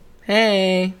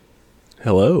Hey.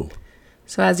 Hello.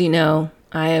 So as you know,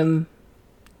 I am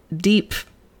deep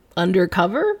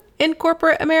undercover in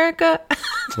corporate America.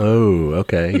 Oh,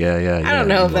 okay. Yeah. I don't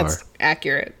know if that's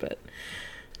accurate, but...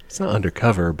 It's not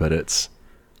undercover, but it's...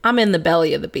 I'm in the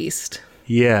belly of the beast.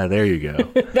 Yeah, there you go.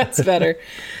 That's better.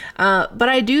 But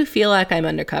I do feel like I'm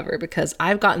undercover because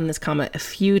I've gotten this comment a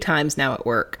few times now at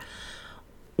work.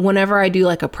 Whenever I do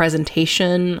like a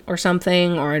presentation or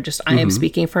something, or just I am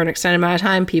speaking for an extended amount of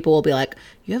time, people will be like,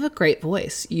 you have a great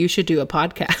voice. You should do a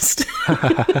podcast.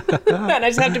 And I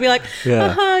just have to be like,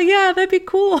 yeah, that'd be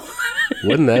cool.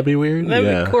 Wouldn't that be weird?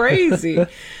 That'd be crazy.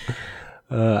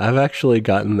 I've actually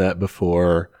gotten that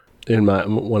before. One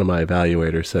of my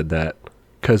evaluators said that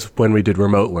because when we did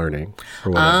remote learning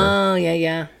or whatever. Oh,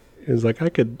 yeah. It was like, I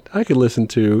could listen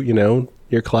to,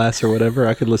 your class or whatever.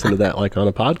 I could listen to that like on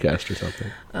a podcast or something.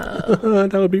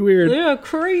 That would be weird. Yeah,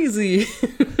 crazy.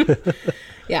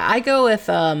 Yeah, I go with,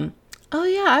 I've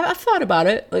thought about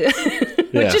it,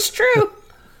 which is true.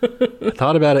 I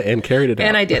thought about it and carried it out.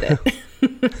 And I did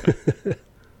it.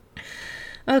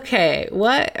 Okay,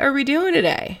 what are we doing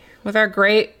today with our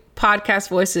great podcast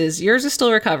voices? Yours is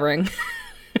still recovering.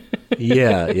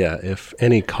 Yeah. If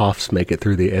any coughs make it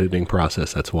through the editing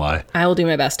process, that's why. I will do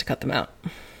my best to cut them out.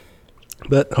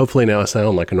 But hopefully now I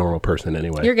sound like a normal person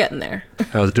anyway. You're getting there.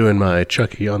 I was doing my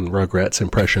Chucky on Rugrats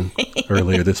impression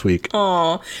earlier this week.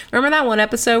 Oh, remember that one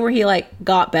episode where he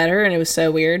got better and it was so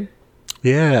weird?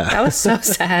 Yeah. That was so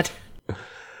sad.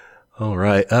 All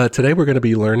right. Today we're going to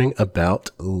be learning about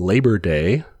Labor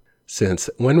Day, since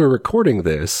when we're recording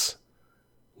this,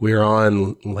 we're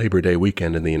on Labor Day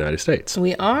weekend in the United States.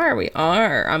 We are.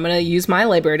 I'm going to use my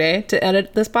Labor Day to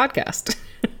edit this podcast.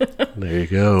 There you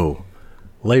go.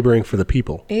 Laboring for the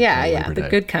people. Yeah, the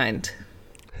good kind.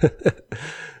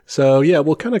 So,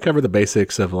 we'll kind of cover the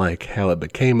basics of how it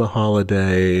became a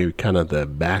holiday, kind of the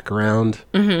background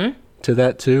to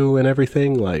that too and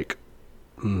everything.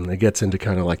 It gets into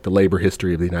kind of the labor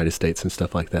history of the United States and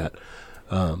stuff like that,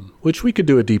 which we could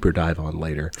do a deeper dive on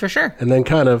later. For sure. And then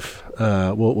kind of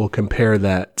we'll compare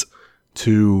that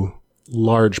to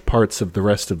large parts of the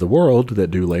rest of the world that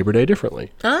do Labor Day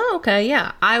differently. Oh, okay.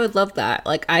 Yeah. I would love that.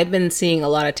 I've been seeing a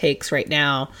lot of takes right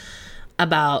now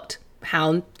about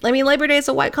how, Labor Day is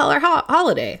a white collar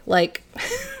holiday.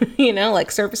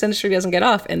 Service industry doesn't get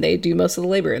off and they do most of the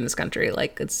labor in this country.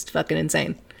 It's fucking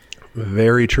insane.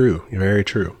 Very true. Very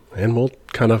true. And we'll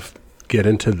kind of get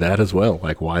into that as well,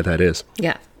 why that is.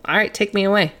 Yeah. All right. Take me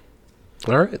away.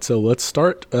 All right. So let's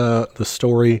start the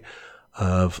story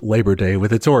of Labor Day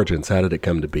with its origins. How did it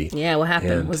come to be? Yeah, what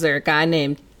happened? Was there a guy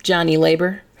named Johnny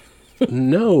Labor?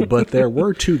 No, but there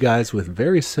were two guys with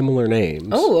very similar names.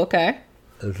 Oh, okay.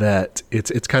 That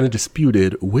it's kind of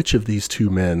disputed which of these two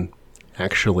men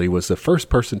actually was the first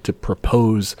person to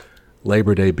propose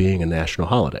Labor Day being a national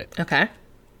holiday. Okay.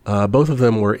 Both of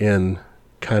them were in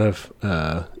kind of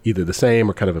either the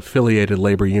same or kind of affiliated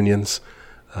labor unions,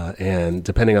 and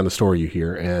depending on the story you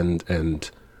hear, and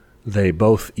they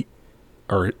both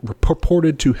are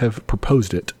purported to have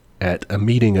proposed it at a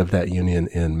meeting of that union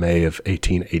in May of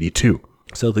 1882.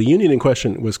 So the union in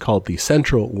question was called the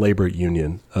Central Labor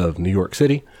Union of New York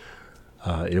City.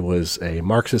 It was a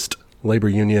Marxist labor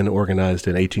union organized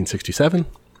in 1867.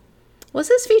 Was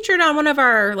this featured on one of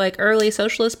our early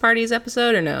Socialist Parties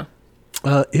episode or no?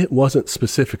 It wasn't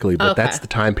specifically, but Okay. that's the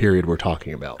time period we're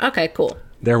talking about. Okay, cool.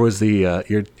 There was the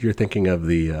you're thinking of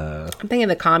the I'm thinking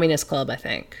the Communist Club, I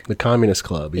think. the Communist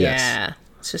Club. Yes. Yeah.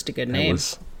 It's just a good It name.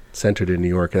 was centered in New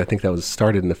York. I think that was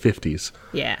started in the 50s.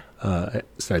 Yeah. The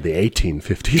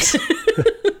 1850s,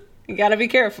 You gotta be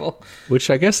careful. which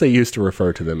I guess they used to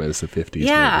refer to them as the 50s.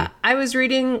 Yeah. maybe. I was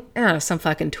reading some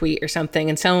fucking tweet or something,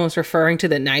 and someone was referring to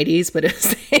the 90s, but it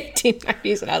was the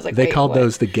 1890s, and I was like, They wait, called what?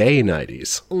 those the gay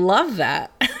 90s. Love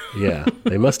that. Yeah,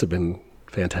 they must have been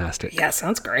fantastic. Yeah,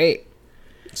 sounds great.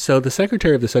 So the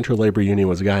secretary of the Central Labor Union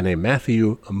was a guy named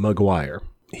Matthew Maguire.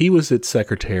 He was its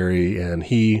secretary, and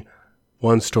he,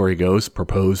 one story goes,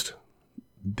 proposed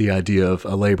the idea of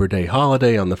a Labor Day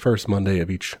holiday on the first Monday of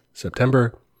each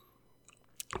September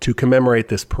to commemorate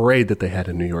this parade that they had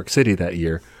in New York City that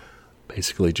year.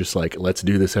 Basically just let's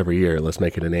do this every year. Let's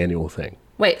make it an annual thing.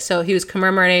 Wait, so he was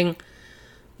commemorating,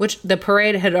 which the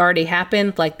parade had already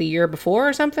happened the year before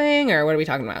or something, or what are we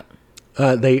talking about?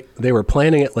 They were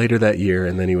planning it later that year,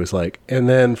 and then he was like, and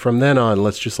then from then on,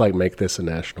 let's just make this a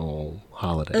national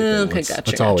holiday. Okay, Let's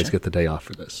gotcha. always get the day off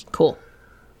for this. Cool.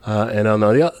 And on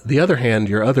the other hand,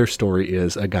 your other story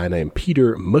is a guy named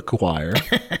Peter McGuire,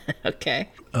 Okay.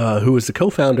 who was the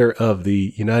co-founder of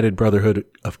the United Brotherhood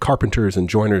of Carpenters and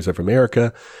Joiners of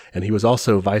America, and he was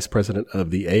also vice president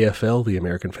of the AFL, the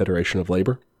American Federation of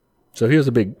Labor. So he was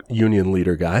a big union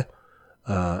leader guy.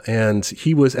 And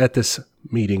he was at this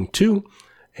meeting too.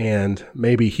 And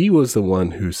maybe he was the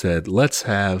one who said, let's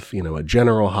have, a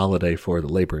general holiday for the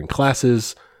laboring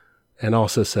classes. And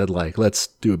also said, let's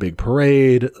do a big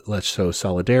parade. Let's show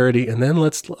solidarity. And then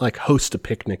let's host a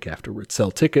picnic afterwards,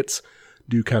 sell tickets,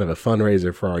 do kind of a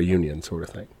fundraiser for our union sort of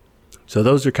thing. So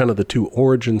those are kind of the two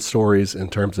origin stories in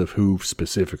terms of who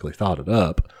specifically thought it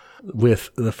up, with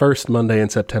the first Monday in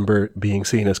September being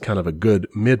seen as kind of a good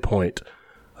midpoint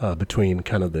between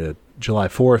kind of the July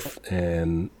 4th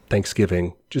and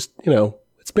Thanksgiving. Just,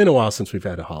 it's been a while since we've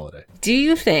had a holiday. Do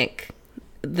you think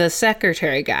the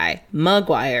secretary guy,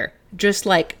 Mugwire, just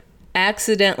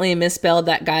accidentally misspelled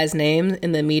that guy's name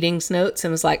in the meeting's notes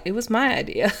and was like, it was my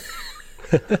idea?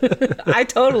 I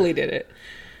totally did it.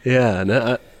 Yeah,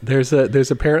 no, there's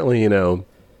apparently,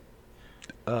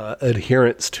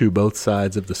 adherence to both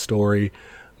sides of the story.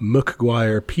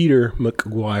 Peter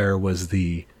McGuire was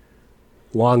the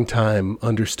long time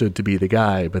understood to be the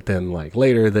guy, but then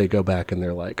later they go back and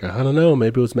they're like, I don't know,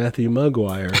 maybe it was Matthew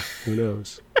Mugwire. Who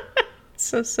knows?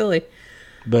 So silly.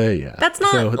 But yeah. That's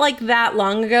not that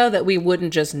long ago that we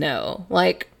wouldn't just know.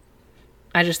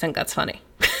 I just think that's funny.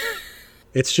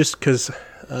 It's just because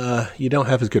you don't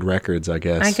have as good records, I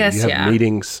guess. I guess, you have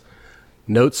meetings,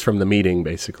 notes from the meeting,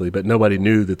 basically, but nobody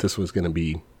knew that this was going to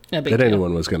be, that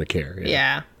anyone was going to care.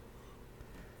 Yeah.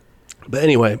 But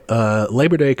anyway,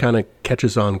 Labor Day kind of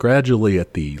catches on gradually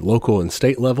at the local and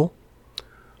state level.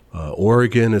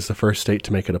 Oregon is the first state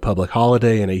to make it a public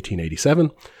holiday in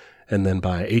 1887. And then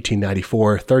by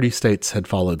 1894, 30 states had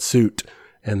followed suit.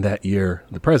 And that year,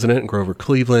 the president, Grover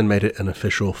Cleveland, made it an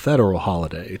official federal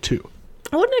holiday, too.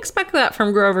 I wouldn't expect that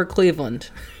from Grover Cleveland.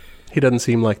 He doesn't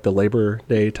seem like the Labor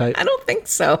Day type. I don't think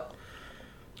so.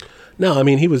 No, I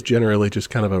mean, he was generally just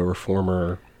kind of a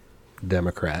reformer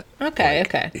Democrat.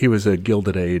 Okay. He was a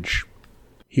Gilded Age.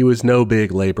 He was no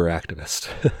big labor activist.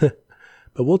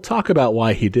 But we'll talk about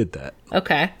why he did that.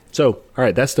 Okay. So, all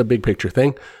right, that's the big picture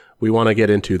thing. We want to get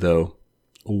into, though,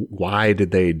 why did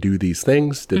they do these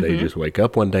things? Did they just wake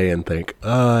up one day and think,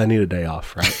 I need a day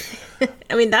off, right?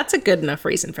 I mean, that's a good enough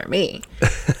reason for me.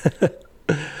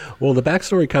 Well, the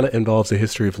backstory kind of involves a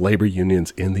history of labor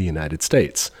unions in the United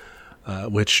States,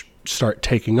 which start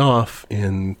taking off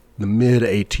in the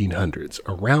mid-1800s,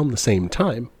 around the same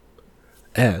time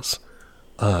as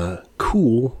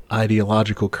cool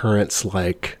ideological currents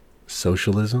like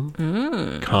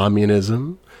socialism,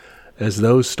 communism, as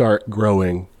those start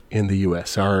growing in the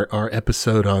U.S. Our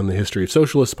episode on the history of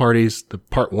socialist parties, the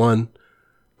part 1,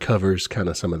 covers kind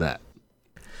of some of that.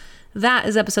 That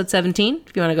is episode 17,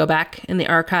 if you want to go back in the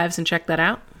archives and check that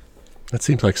out. That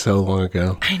seems like so long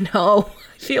ago. I know.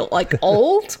 I feel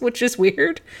old, which is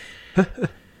weird.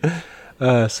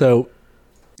 So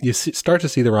you start to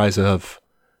see the rise of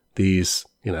these,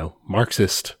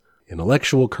 Marxist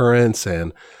intellectual currents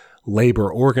and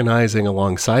labor organizing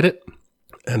alongside it.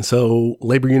 And so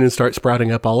labor unions start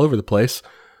sprouting up all over the place.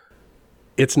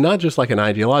 It's not just an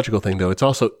ideological thing, though. It's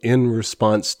also in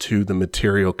response to the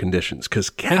material conditions, because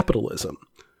capitalism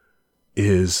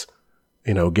is,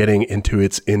 getting into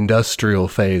its industrial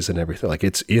phase and everything.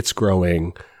 It's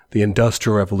growing. The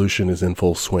Industrial Revolution is in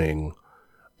full swing,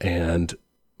 and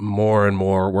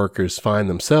more workers find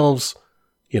themselves,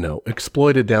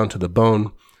 exploited down to the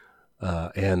bone,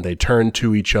 and they turn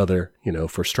to each other,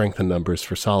 for strength in numbers,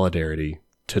 for solidarity,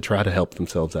 to try to help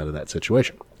themselves out of that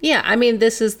situation. Yeah, I mean,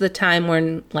 this is the time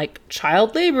when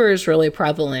child labor is really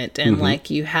prevalent, and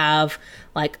you have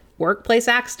workplace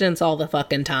accidents all the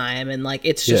fucking time, and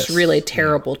it's just really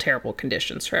terrible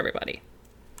conditions for everybody.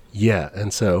 Yeah,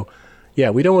 and so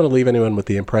we don't want to leave anyone with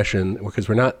the impression, because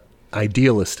we're not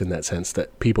idealist in that sense,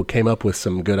 that people came up with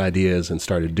some good ideas and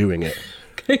started doing it.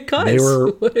 Guys, they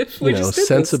were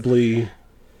sensibly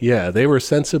they were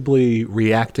sensibly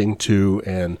reacting to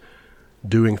and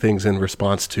doing things in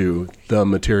response to the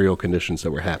material conditions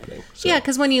that were happening. So. Yeah,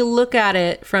 because when you look at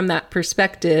it from that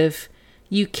perspective,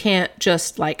 you can't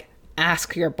just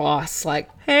ask your boss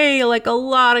hey, a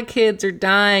lot of kids are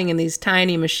dying in these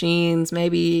tiny machines.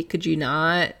 Maybe could you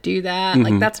not do that?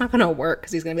 That's not going to work,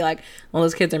 because he's going to be well,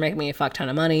 those kids are making me a fuck ton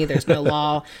of money. There's no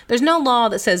law. There's no law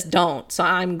that says don't, so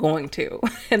I'm going to.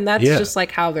 And that's just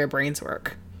how their brains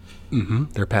work.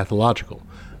 They're pathological.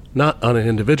 Not on an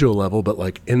individual level,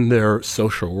 but in their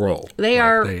social role. They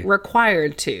are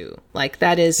required to.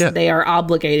 That is, they are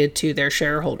obligated to their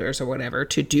shareholders or whatever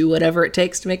to do whatever it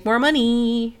takes to make more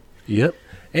money. Yep.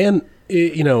 And,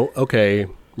 okay,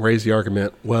 raise the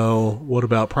argument, well, what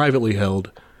about privately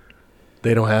held?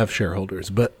 They don't have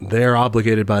shareholders, but they're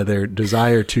obligated by their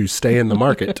desire to stay in the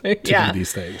market to do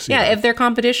these things. Yeah, if their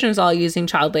competition is all using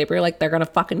child labor, like they're going to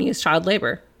fucking use child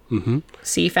labor. Mm-hmm.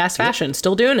 See fast fashion,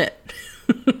 still doing it.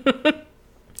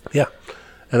 Yeah.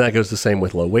 And that goes the same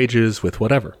with low wages, with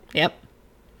whatever. Yep.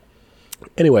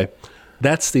 Anyway,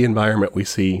 that's the environment we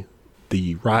see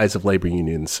the rise of labor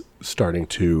unions starting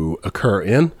to occur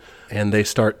in. And they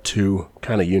start to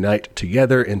kind of unite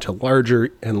together into larger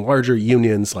and larger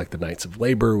unions like the Knights of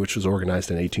Labor, which was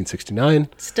organized in 1869.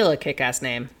 Still a kick-ass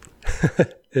name.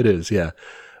 It is, yeah.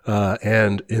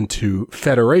 And into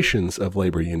federations of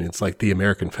labor unions like the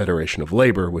American Federation of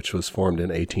Labor, which was formed in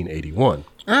 1881.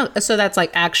 Oh, so that's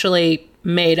like actually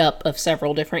made up of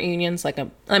several different unions?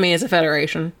 It's a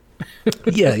federation.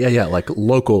 Yeah. Like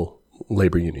local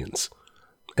labor unions.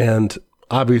 And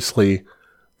obviously,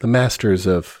 the masters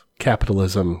of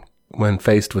capitalism, when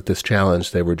faced with this challenge,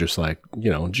 they were just like,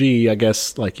 gee, I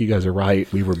guess like you guys are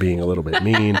right. We were being a little bit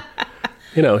mean.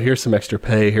 Here's some extra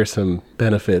pay. Here's some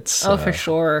benefits. Oh, for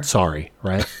sure. Sorry,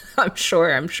 right? I'm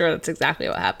sure that's exactly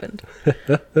what happened.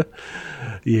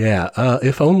 Yeah.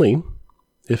 If only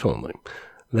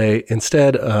they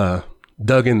instead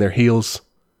dug in their heels,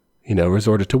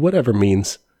 resorted to whatever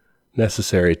means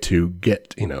necessary to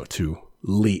get, to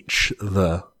leech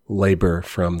the labor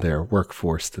from their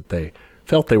workforce that they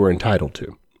felt they were entitled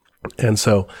to. And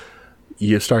so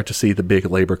you start to see the big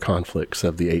labor conflicts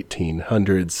of the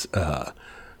 1800s,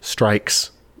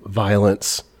 strikes,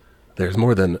 violence. There's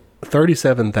more than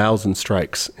 37,000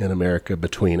 strikes in America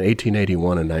between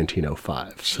 1881 and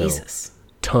 1905. Jesus. So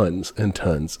tons and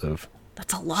tons of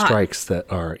That's a lot. Strikes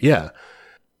that are,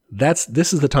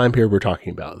 this is the time period we're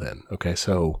talking about then. Okay,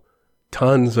 so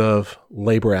tons of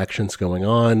labor actions going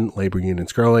on, labor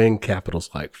unions growing, capital's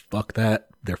like, fuck that,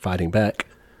 they're fighting back.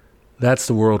 That's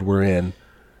the world we're in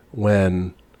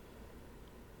when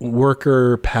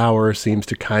worker power seems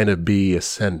to kind of be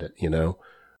ascendant,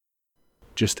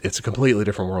 Just, it's a completely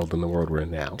different world than the world we're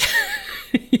in now.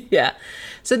 Yeah.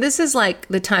 So this is like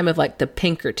the time of like the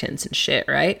Pinkertons and shit,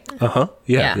 right? Uh-huh.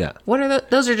 Yeah. What are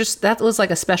those are just, that was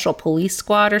like a special police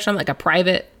squad or something, like a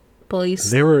private police?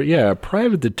 They were, a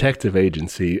private detective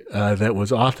agency that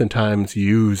was oftentimes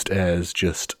used as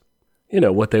just,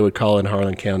 what they would call in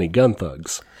Harlan County gun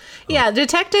thugs. Yeah,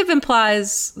 detective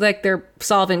implies like they're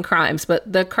solving crimes,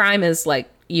 but the crime is like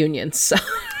unions. So.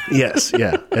 Yes,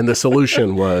 yeah. And the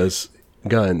solution was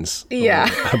guns. Yeah.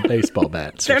 Or a baseball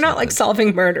bat. They're not like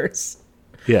solving murders.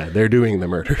 Yeah, they're doing the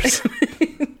murders.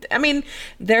 I mean,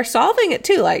 they're solving it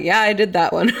too. Like, yeah, I did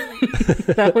that one.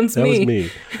 That one's me.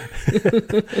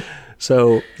 That was me.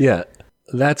 So, yeah,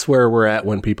 that's where we're at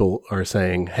when people are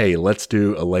saying, hey, let's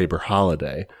do a labor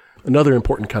holiday. Another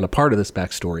important kind of part of this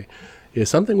backstory is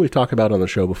something we've talked about on the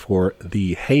show before,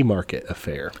 the Haymarket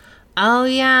Affair. Oh,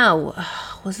 yeah.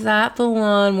 Was that the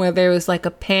one where there was like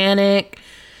a panic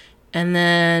and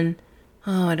then...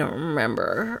 Oh, I don't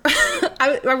remember.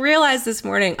 I realized this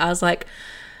morning, I was like,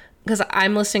 because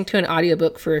I'm listening to an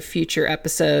audiobook for a future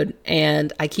episode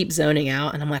and I keep zoning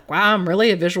out and I'm like, wow, I'm really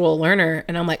a visual learner.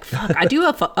 And I'm like, fuck, I do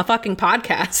a fucking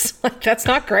podcast. Like, that's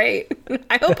not great.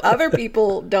 I hope other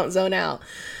people don't zone out.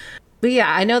 But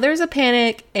yeah, I know there's a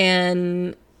panic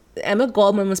and Emma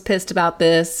Goldman was pissed about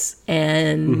this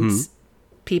and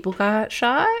people got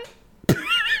shot.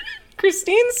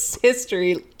 Christine's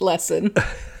history lesson.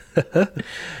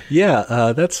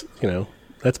 Yeah, that's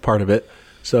part of it.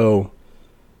 So,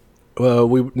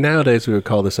 nowadays we would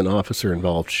call this an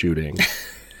officer-involved shooting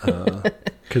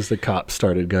because the cops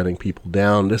started gunning people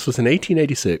down. This was in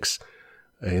 1886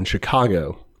 in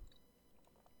Chicago,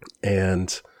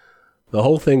 and the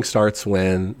whole thing starts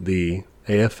when the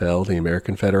AFL, the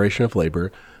American Federation of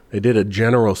Labor, they did a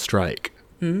general strike.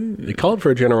 They called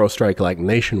for a general strike like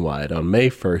nationwide on May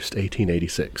 1st,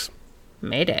 1886.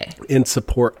 May Day. In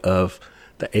support of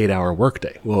the 8-hour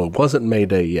workday. Well, it wasn't May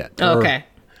Day yet. Okay.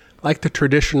 Like the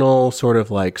traditional sort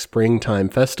of like springtime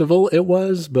festival it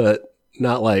was, but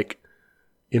not like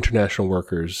International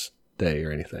Workers' Day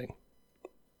or anything.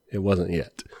 It wasn't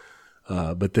yet.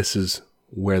 But this is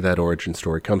where that origin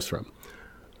story comes from.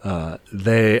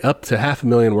 They up to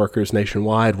 500,000 workers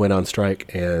nationwide went on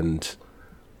strike, and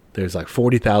there's like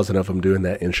 40,000 of them doing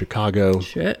that in Chicago.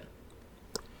 Shit.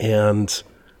 And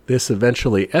this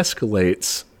eventually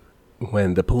escalates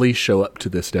when the police show up to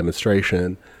this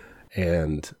demonstration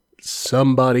and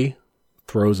somebody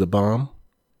throws a bomb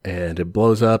and it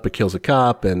blows up, it kills a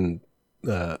cop and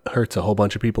hurts a whole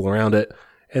bunch of people around it.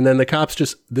 And then the cops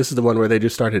this is the one where they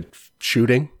just started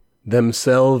shooting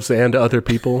themselves and other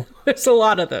people. There's a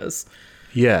lot of those.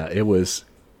 Yeah, it was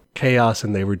chaos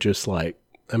and they were just like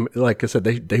I said,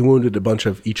 they wounded a bunch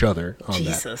of each other on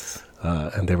Jesus.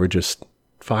 and they were just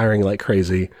firing like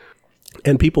crazy.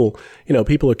 And people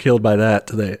are killed by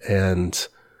that and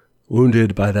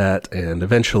wounded by that. And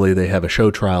eventually they have a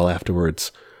show trial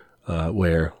afterwards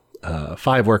where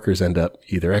 5 workers end up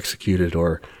either executed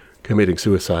or committing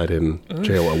suicide in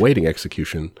jail awaiting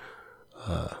execution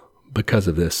because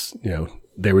of this.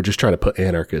 They were just trying to put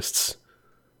anarchists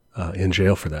in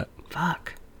jail for that.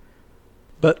 Fuck.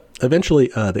 But eventually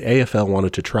the AFL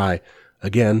wanted to try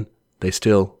again. They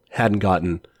still hadn't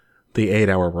gotten the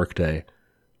 8-hour workday.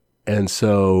 And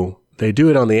so they do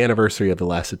it on the anniversary of the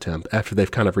last attempt after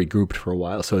they've kind of regrouped for a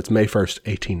while. So it's May 1st,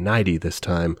 1890 this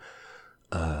time.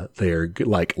 They're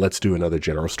like, let's do another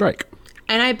general strike.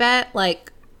 And I bet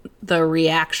like the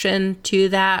reaction to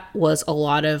that was a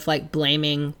lot of like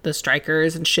blaming the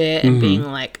strikers and shit and being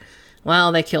like,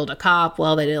 well, they killed a cop.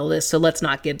 Well, they did all this. So let's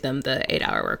not give them the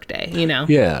 8-hour workday,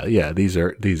 Yeah. These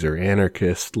are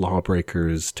anarchists,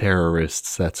 lawbreakers,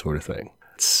 terrorists, that sort of thing.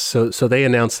 So they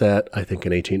announced that, I think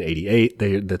in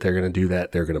 1888, that they're going to do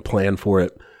that. They're going to plan for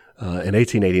it. In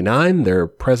 1889, their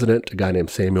president, a guy named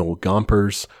Samuel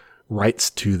Gompers, writes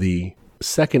to the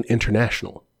Second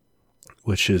International,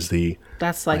 which is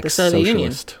that's like the Soviet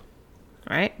Union,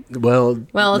 right? Well,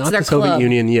 it's not their the Soviet club.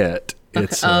 Union yet. Okay.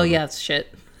 It's, it's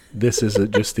shit. This is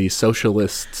just the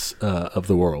socialists of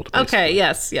the world. Basically. Okay,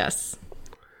 yes.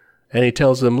 And he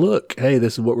tells them, look, hey,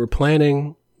 this is what we're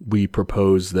planning. We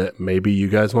propose that maybe you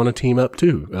guys want to team up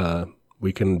too.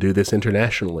 We can do this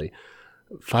internationally.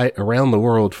 Fight around the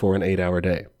world for an 8-hour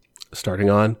day, starting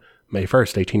on May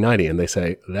 1st, 1890. And they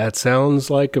say, that sounds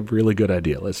like a really good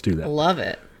idea. Let's do that. Love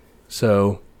it.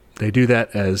 So they do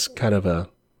that as kind of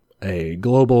a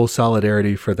global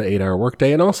solidarity for the 8-hour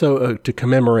workday, and also to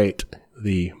commemorate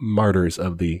the martyrs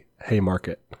of the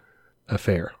Haymarket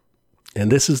affair.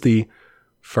 And this is the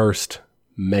first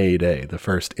May Day, the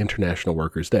first International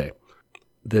Workers' Day.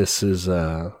 This is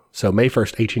so May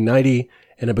 1st, 1890,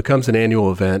 and it becomes an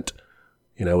annual event.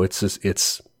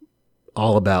 It's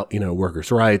all about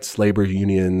workers' rights, labor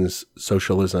unions,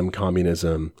 socialism,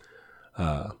 communism.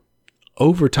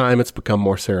 Over time, it's become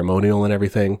more ceremonial and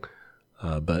everything,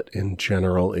 but in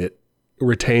general, it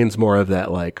retains more of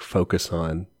that like focus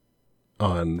on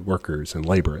workers and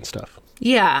labor and stuff.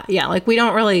 Yeah. Like we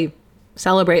don't really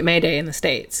celebrate May Day in the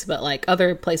States, but like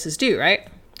other places do, right?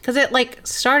 Because it like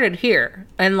started here,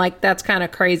 and like that's kind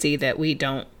of crazy that we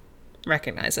don't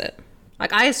recognize it.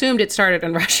 Like I assumed it started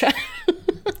in Russia.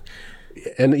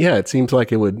 And yeah, it seems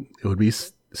like it would be,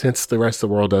 since the rest of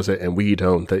the world does it and we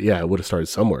don't, that it would have started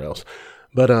somewhere else.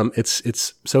 But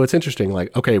it's interesting.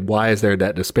 Like, okay, why is there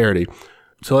that disparity?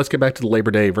 So let's get back to the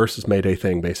Labor Day versus May Day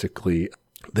thing. Basically,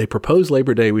 they proposed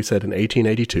Labor Day, we said, in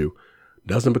 1882,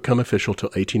 doesn't become official till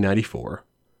 1894,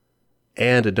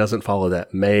 and it doesn't follow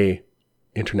that May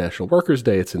International Workers'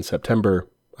 Day. It's in September.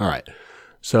 All right.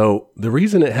 So the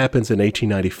reason it happens in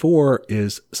 1894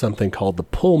 is something called the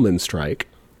Pullman Strike,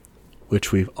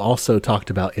 which we've also talked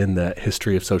about in the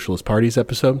History of Socialist Parties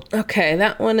episode. Okay,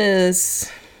 that one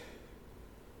is...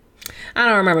 I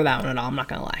don't remember that one at all, I'm not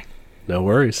going to lie. No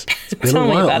worries. It's been a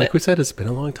while. Like we said, it's been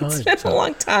a long time. It's been a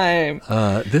long time.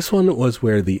 This one was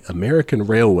where the American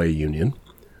Railway Union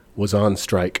was on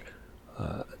strike.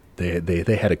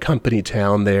 They had a company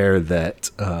town there that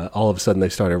all of a sudden they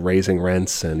started raising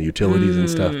rents and utilities and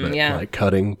stuff, but like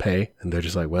cutting pay. And they're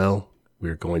just like, well,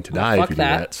 we're going to die if you do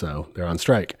that. So they're on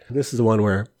strike. This is the one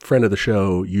where friend of the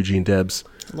show, Eugene Debs.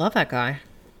 Love that guy.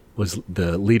 Was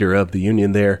the leader of the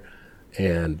union there.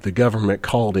 And the government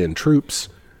called in troops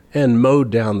and mowed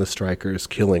down the strikers,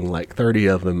 killing like 30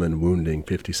 of them and wounding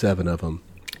 57 of them.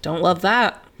 Don't love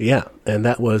that. Yeah, and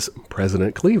that was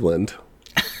President Cleveland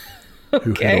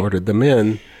who had ordered them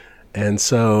in. And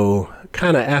so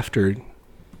kind of after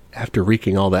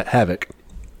wreaking all that havoc,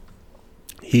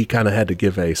 he kind of had to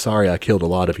give a sorry I killed a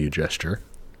lot of you gesture.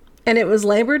 And it was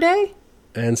Labor Day?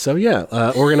 And so,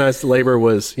 organized labor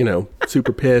was,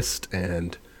 super pissed,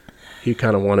 and he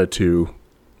kind of wanted to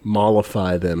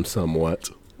mollify them somewhat.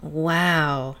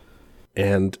 Wow.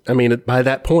 And, I mean, by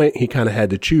that point, he kind of had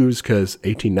to choose because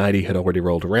 1890 had already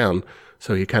rolled around.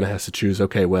 So he kind of has to choose,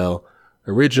 okay, well,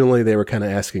 originally they were kind of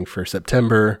asking for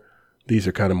September. These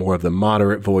are kind of more of the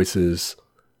moderate voices.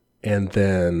 And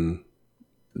then,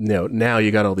 now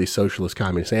you got all these socialist,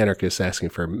 communist, anarchists asking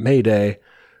for May Day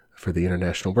for the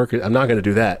International Workers. I'm not going to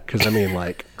do that because,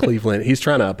 Cleveland, he's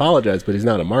trying to apologize, but he's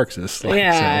not a Marxist. So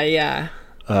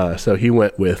he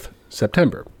went with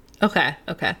September. Okay.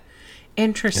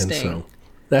 Interesting. And so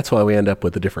that's why we end up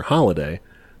with a different holiday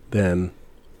than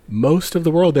most of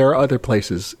the world. There are other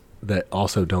places that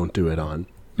also don't do it on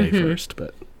May 1st,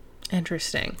 but...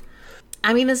 Interesting.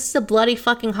 I mean, this is a bloody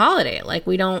fucking holiday. Like,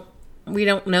 we don't we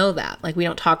don't know that. Like, we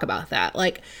don't talk about that.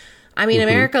 Like, I mean,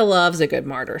 America loves a good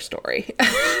martyr story.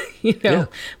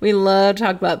 We love to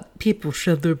talk about people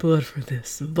shed their blood for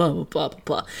this and blah, blah, blah, blah,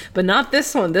 blah. But not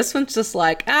this one. This one's just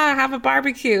like, have a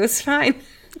barbecue. It's fine.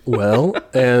 Well,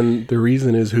 and the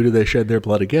reason is, who do they shed their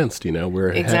blood against?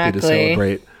 We're happy to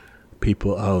celebrate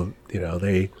people. Oh,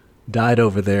 they died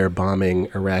over there bombing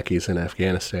Iraqis in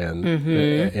Afghanistan,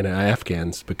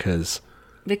 Afghans, because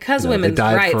women's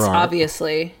rights,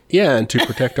 obviously. Yeah, and to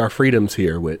protect our freedoms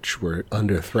here, which were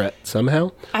under threat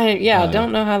somehow. I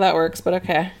don't know how that works, but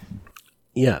okay.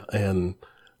 Yeah, and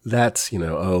that's,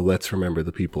 let's remember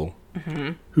the people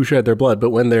who shed their blood.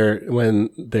 But when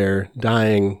they're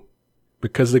dying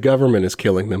because the government is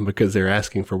killing them because they're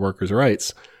asking for workers'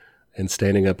 rights and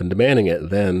standing up and demanding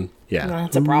it, then, yeah. Well,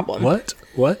 that's a problem.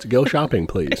 What? Go shopping,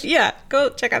 please. Yeah, go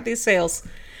check out these sales.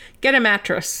 Get a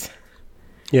mattress.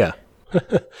 Yeah.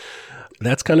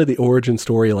 That's kind of the origin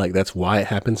story. Like, that's why it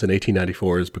happens in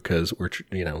 1894, is because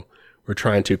we're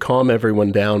trying to calm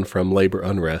everyone down from labor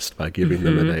unrest by giving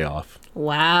them a day off.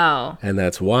 Wow. And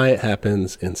that's why it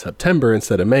happens in September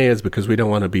instead of May, is because we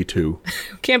don't want to be too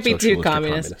can't be too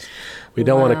communist. We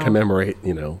don't want to commemorate,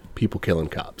 people killing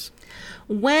cops.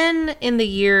 When in the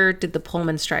year did the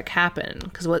Pullman strike happen?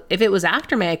 Because if it was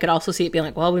after May, I could also see it being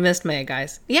like, well, we missed May,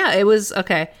 guys. Yeah, it was,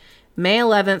 okay, May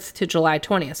 11th to July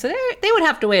 20th. So they would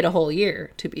have to wait a whole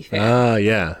year, to be fair.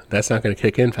 Yeah. That's not going to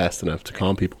kick in fast enough to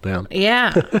calm people down.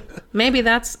 Yeah. Maybe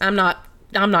I'm not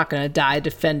going to die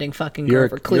defending fucking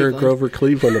Grover Cleveland. You're a Grover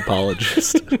Cleveland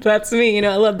apologist. That's me.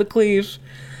 I love the Cleve.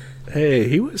 Hey,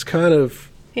 he was kind of...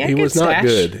 He was not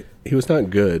good. He was not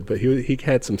good, but he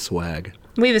had some swag.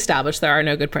 We've established there are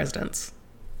no good presidents.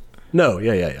 No,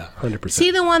 yeah, 100%.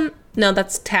 See the one? No,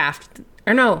 that's Taft.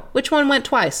 Or no, which one went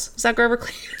twice? Was that Grover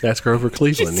Cleveland? That's Grover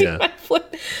Cleveland, yeah.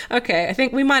 Okay, I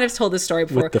think we might have told this story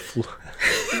before. With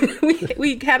the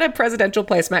we had a presidential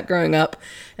placemat growing up,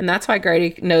 and that's why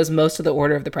Grady knows most of the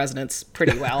order of the presidents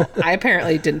pretty well. I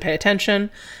apparently didn't pay attention.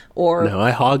 No,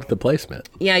 I hogged the placemat.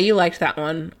 Yeah, you liked that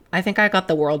one. I think I got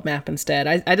the world map instead.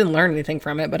 I didn't learn anything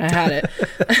from it, but I had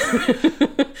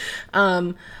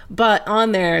it. But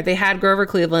on there, they had Grover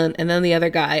Cleveland and then the other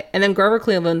guy. And then Grover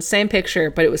Cleveland, same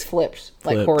picture, but it was flipped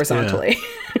like horizontally.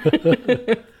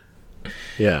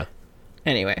 Yeah.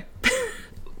 Anyway.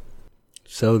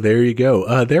 So there you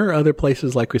go. There are other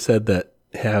places, like we said, that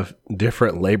have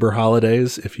different labor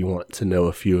holidays, if you want to know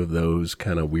a few of those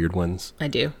kind of weird ones. I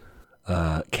do.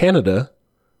 Canada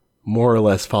more or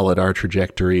less followed our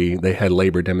trajectory. They had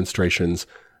labor demonstrations.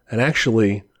 And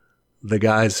actually, the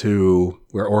guys who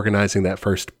were organizing that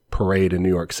first parade in New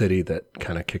York City that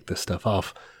kind of kicked this stuff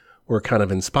off were kind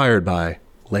of inspired by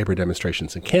labor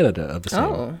demonstrations in Canada of the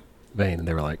same vein. And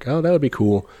they were like, oh, that would be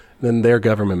cool. And then their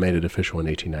government made it official in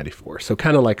 1894. So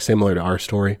kind of like similar to our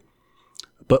story,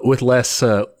 but with less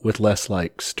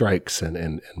like strikes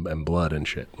and blood and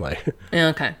shit. Like,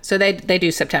 okay. So they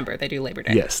do September. They do Labor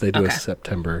Day. Yes, they do a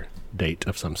September date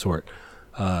of some sort.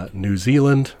 New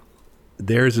Zealand,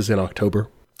 theirs is in October.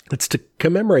 It's to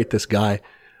commemorate this guy,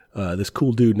 this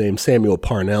cool dude named Samuel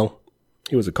Parnell.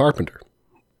 He was a carpenter.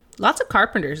 Lots of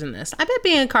carpenters in this. I bet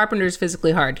being a carpenter is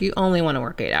physically hard. You only want to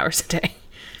work 8 hours a day.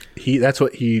 That's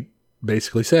what he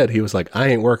basically said. He was like, I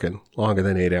ain't working longer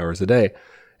than 8 hours a day.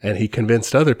 And he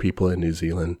convinced other people in New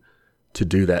Zealand to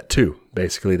do that too.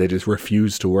 Basically, they just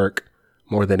refused to work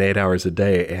more than 8 hours a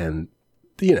day. And,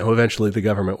 eventually the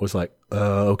government was like,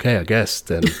 okay, I guess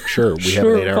then sure, we have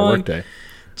an 8 hour workday.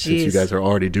 Since you guys are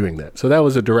already doing that. So that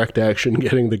was a direct action,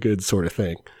 getting the goods sort of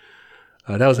thing.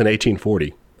 That was in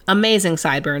 1840. Amazing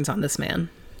sideburns on this man.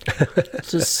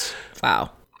 Just,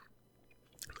 wow.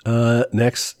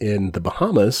 Next, in the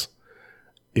Bahamas,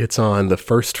 it's on the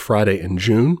first Friday in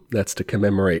June. That's to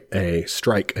commemorate a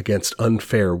strike against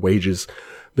unfair wages.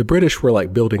 The British were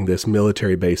like building this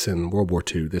military base in World War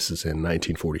II. This is in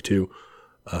 1942.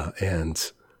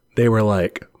 And they were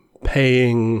like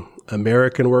paying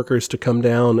American workers to come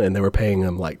down, and they were paying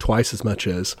them like twice as much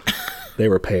as they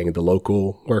were paying the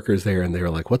local workers there. And they were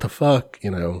like, what the fuck?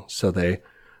 So they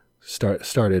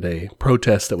started a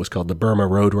protest that was called the Burma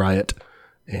Road Riot.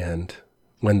 And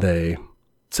when they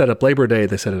set up Labor Day,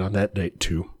 they set it on that date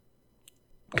to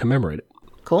commemorate it.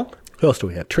 Cool. Who else do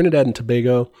we have? Trinidad and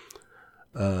Tobago.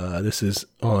 This is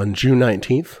on June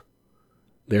 19th.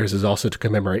 Theirs is also to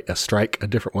commemorate a strike, a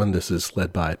different one. This is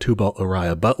led by Tubal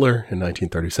Uriah Butler in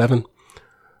 1937.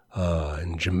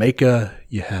 In Jamaica,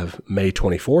 you have May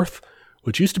 24th,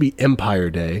 which used to be Empire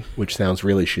Day, which sounds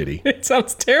really shitty. It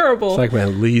sounds terrible. It's like my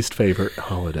least favorite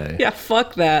holiday. Yeah,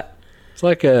 fuck that. It's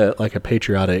like a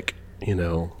patriotic,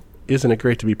 isn't it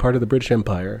great to be part of the British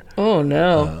Empire? Oh,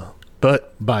 no.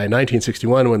 But by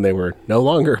 1961, when they were no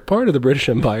longer part of the British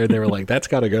Empire, they were like, that's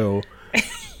got to go.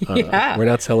 Yeah. We're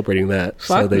not celebrating that.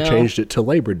 So Fuck they no. changed it to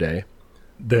Labor Day.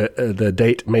 The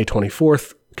date, May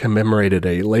 24th, commemorated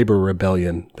a labor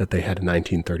rebellion that they had in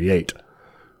 1938,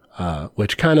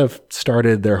 which kind of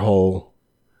started their whole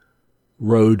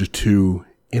road to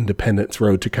independence,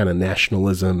 road to kind of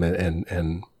nationalism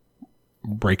and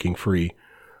breaking free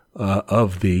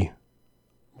of the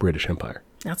British Empire.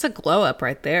 That's a glow up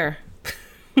right there.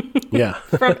 Yeah.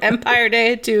 From Empire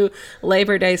Day to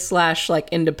Labor Day / like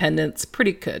independence.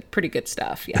 Pretty good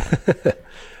stuff. Yeah.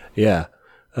 Yeah.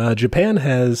 Japan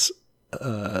has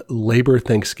Labor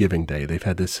Thanksgiving Day. They've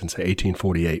had this since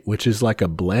 1848, which is like a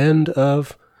blend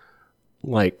of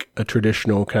like a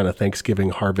traditional kind of Thanksgiving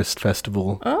harvest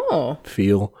festival Oh.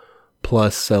 feel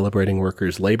plus celebrating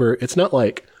workers' labor. It's not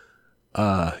like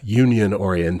union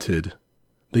oriented.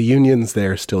 The unions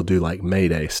there still do like May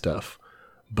Day stuff,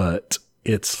 but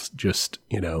it's just,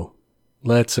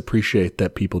 let's appreciate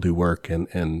that people do work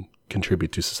and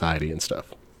contribute to society and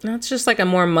stuff. That's just like a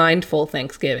more mindful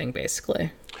Thanksgiving,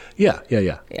 basically. Yeah.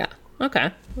 Yeah.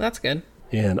 Okay. That's good.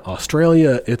 In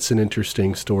Australia, it's an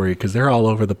interesting story because they're all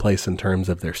over the place in terms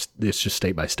of it's just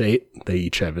state by state. They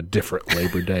each have a different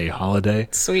Labor Day holiday,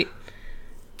 Sweet.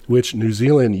 which New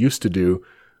Zealand used to do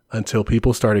until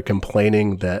people started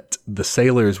complaining that the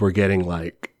sailors were getting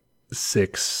like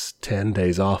 6-10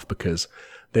 days off because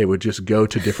they would just go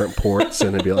to different ports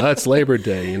and it'd be like, oh, it's Labor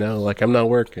Day, like I'm not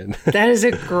working. That is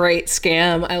a great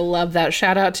scam. I love that.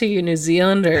 Shout out to you New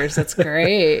Zealanders. That's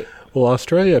great. Well,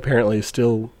 Australia apparently is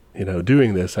still,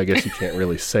 doing this. I guess you can't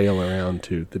really sail around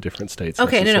to the different states.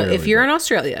 Okay, no. If necessarily, you're but- in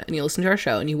Australia and you listen to our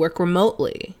show and you work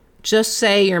remotely, just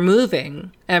say you're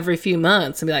moving every few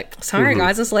months and be like, sorry,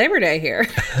 guys, it's Labor Day here.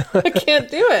 I can't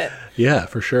do it. Yeah,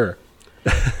 for sure.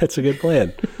 That's a good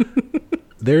plan.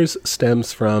 Theirs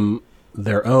stems from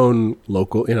their own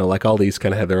local, like all these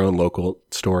kind of have their own local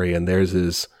story, and theirs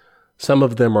is, some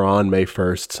of them are on May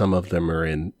 1st, some of them are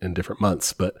in different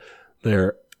months, but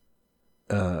they're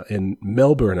in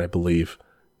Melbourne, I believe.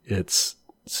 It's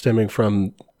stemming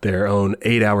from their own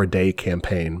 8-hour day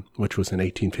campaign, which was in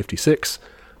 1856.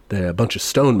 A bunch of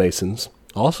stonemasons,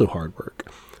 also hard work,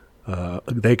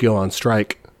 they go on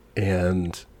strike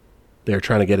and they're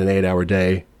trying to get an 8-hour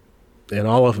day, and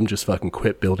all of them just fucking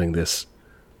quit building this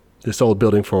old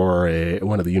building for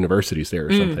one of the universities there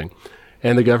or something.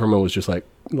 And the government was just like,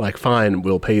 fine,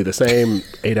 we'll pay you the same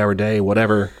 8-hour day,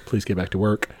 whatever. Please get back to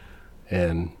work.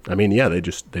 And I mean, yeah, they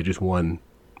just won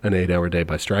an 8-hour day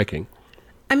by striking.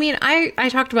 I mean, I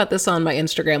talked about this on my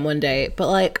Instagram one day, but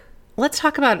like, let's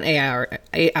talk about an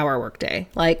 8-hour work day.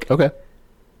 Like, Okay.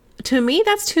 to me,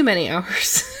 that's too many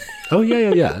hours. Oh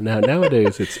yeah.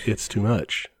 Nowadays it's too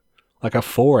much. Like a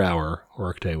 4-hour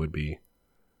workday would be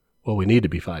what we need to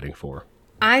be fighting for.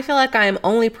 I feel like I am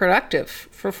only productive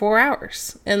for 4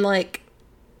 hours. And like,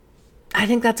 I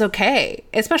think that's okay.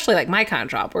 Especially like my kind of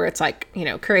job where it's like,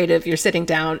 creative, you're sitting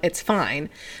down, it's fine.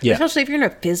 Yeah. Especially if you're in a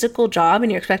physical job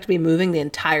and you expect to be moving the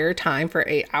entire time for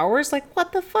 8 hours. Like,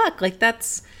 what the fuck? Like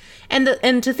that's,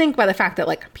 and to think by the fact that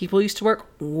like people used to work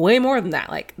way more than that.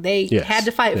 Like they Yes. had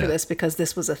to fight for Yeah. this because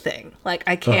this was a thing. Like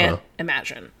I can't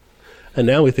imagine. And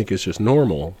now we think it's just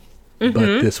normal, but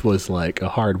this was like a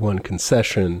hard-won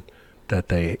concession that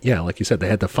they, like you said, they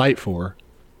had to fight for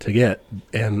to get.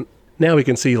 And now we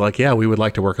can see, like, yeah, we would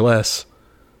like to work less,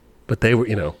 but they were,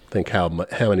 think how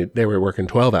many, they were working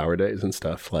 12-hour days and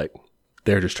stuff. Like,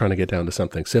 they're just trying to get down to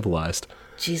something civilized,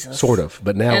 Jesus. sort of.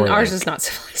 But now And we're ours like, is not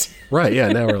civilized. right, yeah,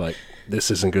 now we're like, this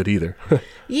isn't good either.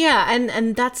 Yeah,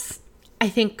 and that's, I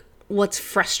think, what's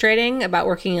frustrating about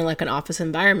working in like an office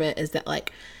environment is that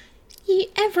like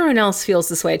everyone else feels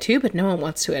this way too, but no one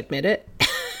wants to admit it.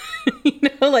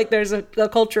 Like there's a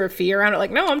culture of fear around it.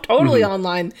 Like, no, I'm totally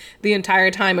online the entire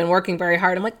time and working very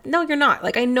hard. I'm like, no, you're not.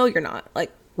 Like, I know you're not.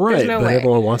 Like, Right, there's no but way.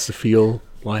 everyone wants to feel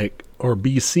like, or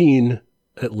be seen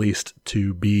at least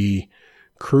to be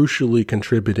crucially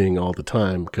contributing all the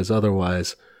time, because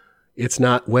otherwise it's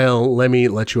not, well, let me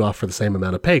let you off for the same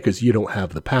amount of pay because you don't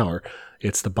have the power.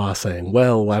 It's the boss saying,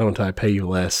 well, why don't I pay you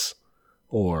less,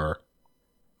 or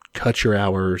cut your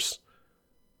hours,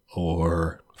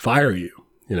 or fire you,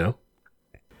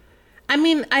 I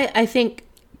mean, I think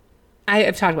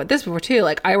I've talked about this before too.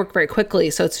 Like, I work very quickly,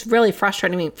 so it's really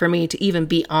frustrating for me to even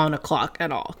be on a clock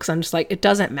at all. Because I'm just like, it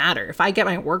doesn't matter. If I get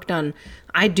my work done,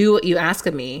 I do what you ask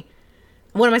of me.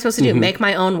 What am I supposed to do? Make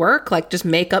my own work? Like, just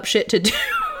make up shit to do?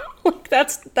 Like,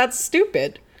 that's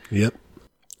stupid. Yep.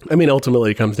 I mean,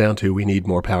 ultimately, it comes down to we need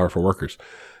more power for workers.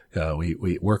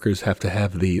 We workers have to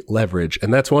have the leverage,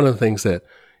 and that's one of the things that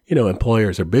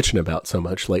employers are bitching about so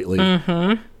much lately.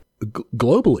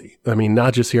 globally. I mean,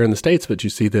 not just here in the States, but you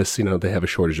see this, they have a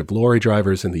shortage of lorry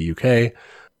drivers in the UK,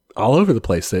 all over the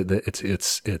place.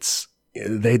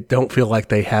 They don't feel like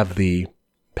they have the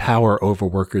power over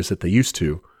workers that they used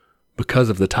to because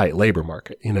of the tight labor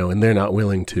market, and they're not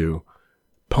willing to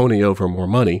pony over more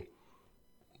money.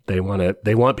 They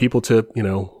want people to,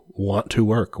 want to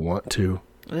work, want to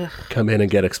come in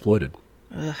and get exploited.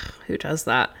 Ugh, who does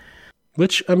that?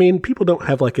 Which, I mean, people don't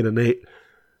have like an innate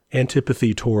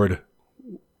antipathy toward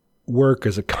work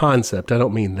as a concept. I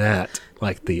don't mean that,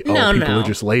 like people are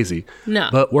just lazy. No.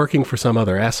 But working for some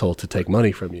other asshole to take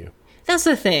money from you. That's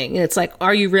the thing. It's like,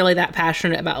 are you really that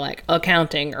passionate about like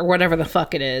accounting or whatever the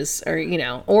fuck it is? Or,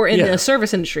 or in the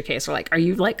service industry case, or like, are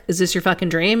you like, is this your fucking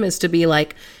dream, is to be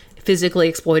like physically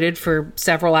exploited for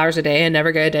several hours a day and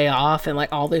never get a day off and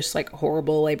like all this like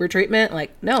horrible labor treatment?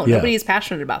 Like, no, nobody's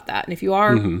passionate about that. And if you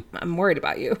are, I'm worried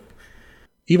about you.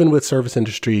 Even with service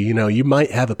industry, you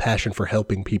might have a passion for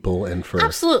helping people and for,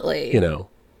 absolutely,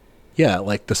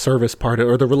 like the service part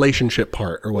or the relationship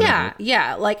part or whatever.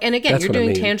 Yeah. Like, and again, you're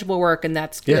doing tangible work, and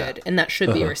that's good, and that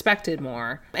should be respected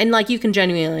more. And like, you can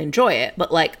genuinely enjoy it,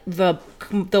 but like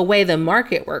the way the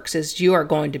market works is you are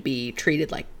going to be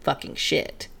treated like fucking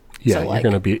shit. Yeah, so, like,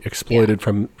 you're going to be exploited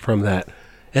from that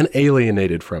and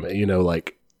alienated from it.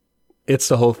 Like, it's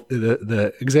the whole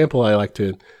the example I like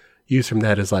to use from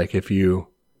that is like, if you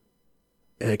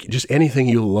just anything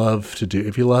you love to do,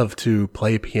 if you love to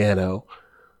play piano,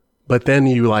 but then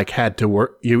you like had to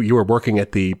work, you were working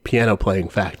at the piano playing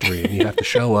factory, and you have to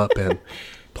show up and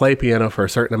play piano for a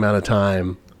certain amount of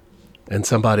time, and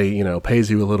somebody, pays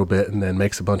you a little bit and then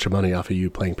makes a bunch of money off of you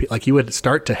playing like, you would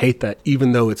start to hate that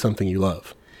even though it's something you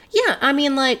love. Yeah, I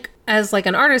mean, like, as like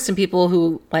an artist, and people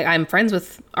who like, I'm friends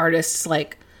with artists,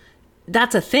 like,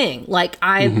 that's a thing. Like,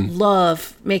 I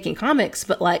love making comics,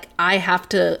 but like, I have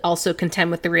to also contend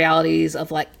with the realities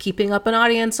of like keeping up an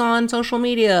audience on social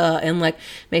media and like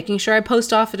making sure I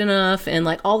post often enough and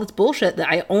like all this bullshit that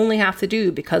I only have to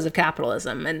do because of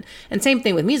capitalism. And same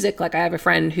thing with music. Like, I have a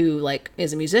friend who like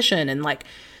is a musician, and like,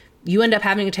 you end up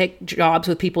having to take jobs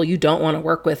with people you don't want to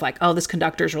work with. Like, oh, this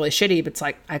conductor's really shitty, but it's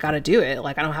like, I got to do it.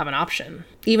 Like, I don't have an option.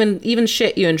 Even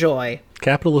shit you enjoy.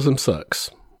 Capitalism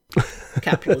sucks.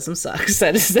 Capitalism sucks.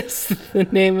 That's the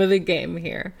name of the game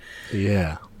here.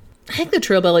 Yeah. I think the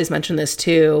Trillbillies mentioned this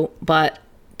too, but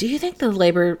do you think the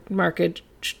labor market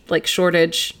like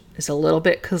shortage is a little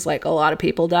bit because like a lot of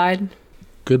people died?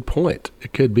 Good point.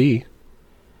 It could be.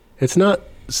 It's not.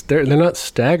 They're not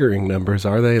staggering numbers,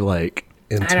 are they? Like,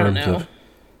 in terms of.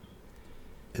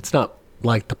 It's not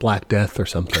like the Black Death or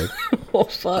something. Oh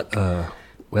fuck.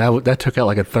 That took out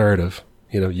like a third of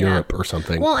Europe or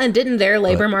something. Well, and didn't their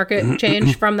labor market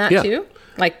change from that too?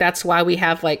 Like, that's why we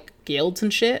have like guilds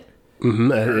and shit.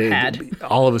 Mm-hmm.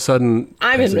 All of a sudden,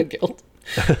 I'm in a guild.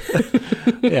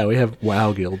 Yeah, we have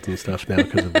WoW guilds and stuff now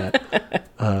because of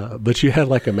that. But you had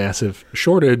like a massive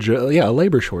shortage, a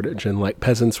labor shortage, and like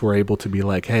peasants were able to be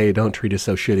like, "Hey, don't treat us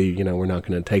so shitty. We're not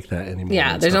going to take that anymore."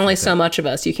 Yeah, there's only so much of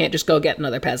us. You can't just go get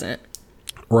another peasant.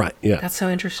 Right. Yeah. That's so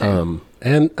interesting.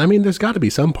 And I mean, there's got to be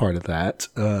some part of that.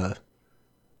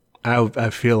 I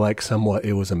feel like somewhat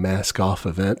it was a mask-off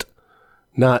event.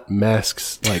 Not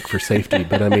masks like for safety,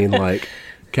 but I mean like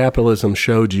capitalism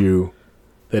showed you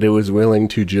that it was willing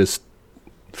to just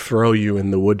throw you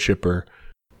in the wood chipper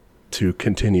to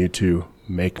continue to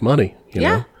make money. You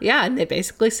know? Yeah, and they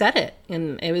basically said it.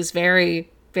 And it was very,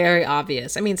 very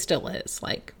obvious. I mean, still is.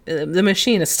 Like, the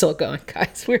machine is still going,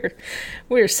 guys.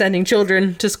 We're sending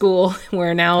children to school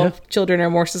where now children are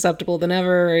more susceptible than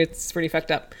ever. It's pretty fucked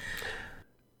up.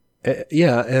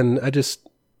 Yeah, and I just,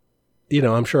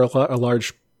 I'm sure a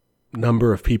large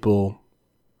number of people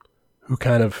who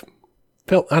kind of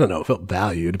felt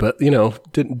valued, but,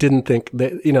 didn't think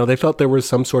that, they felt there was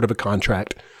some sort of a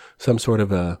contract, some sort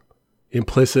of a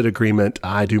implicit agreement.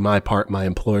 I do my part, my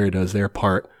employer does their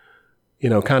part,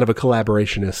 kind of a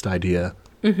collaborationist idea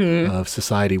of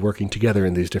society working together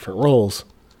in these different roles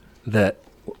that,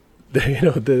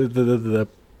 the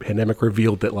pandemic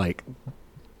revealed that, like,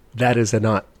 that is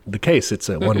not the case. It's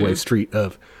a one-way street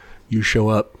of you show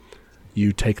up,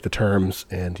 you take the terms,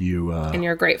 and you... and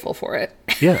you're grateful for it.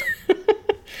 Yeah.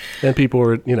 And people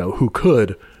were, who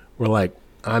were like,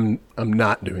 I'm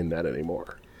not doing that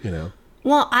anymore,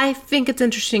 Well, I think it's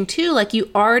interesting, too. Like, you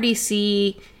already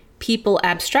see people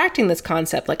abstracting this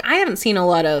concept. Like, I haven't seen a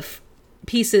lot of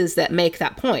pieces that make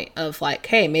that point of like,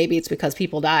 hey, maybe it's because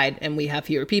people died and we have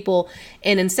fewer people.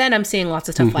 And instead I'm seeing lots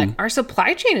of stuff like our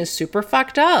supply chain is super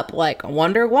fucked up. Like, I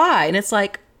wonder why. And it's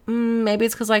like, maybe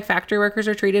it's because like factory workers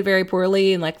are treated very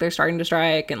poorly and like they're starting to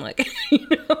strike and like,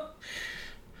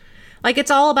 Like,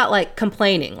 it's all about, like,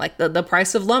 complaining. Like, the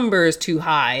price of lumber is too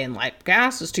high and, like,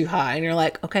 gas is too high. And you're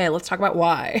like, okay, let's talk about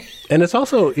why. And it's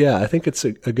also, yeah, I think it's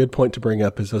a good point to bring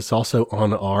up is it's also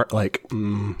on our, like,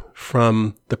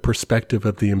 from the perspective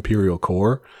of the imperial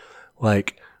core.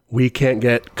 Like, we can't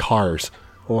get cars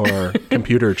or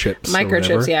computer chips.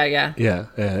 Microchips, yeah. Yeah,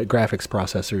 graphics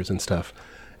processors and stuff.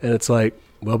 And it's like,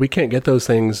 well, we can't get those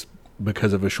things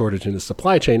because of a shortage in the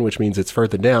supply chain, which means it's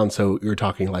further down. So you're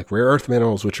talking like rare earth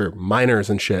minerals, which are miners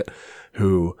and shit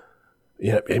who,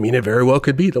 yeah, I mean, it very well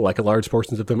could be that like a large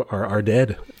portions of them are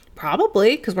dead.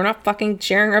 Probably, because we're not fucking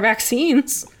sharing our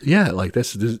vaccines. Yeah, like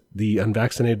this the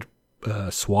unvaccinated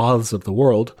swaths of the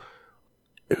world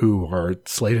who are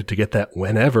slated to get that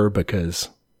whenever because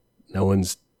no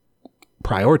one's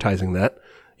prioritizing that.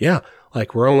 Yeah,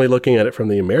 like we're only looking at it from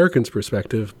the Americans'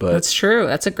 perspective, but... That's true.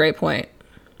 That's a great point.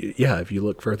 Yeah, if you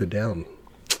look further down.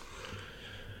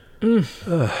 All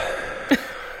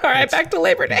right, back to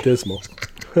Labor Day. Dismal.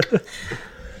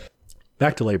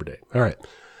 Back to Labor Day. All right.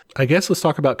 I guess let's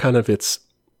talk about kind of its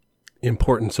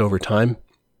importance over time,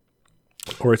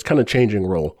 or its kind of changing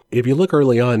role. If you look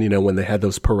early on, you know, when they had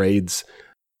those parades.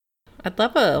 I'd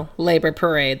love a labor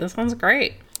parade. That sounds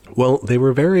great. Well, they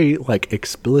were very, like,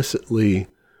 explicitly,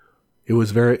 it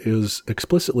was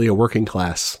explicitly a working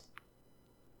class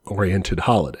oriented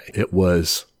holiday. It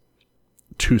was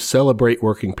to celebrate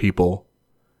working people.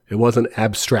 It wasn't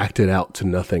abstracted out to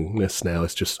nothingness now.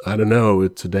 It's just, I don't know,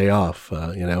 it's a day off,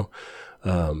 you know.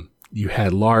 You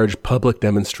had large public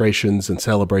demonstrations and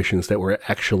celebrations that were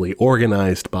actually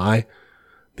organized by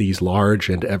these large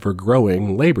and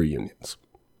ever-growing labor unions.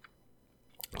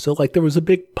 So, like, there was a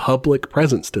big public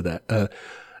presence to that,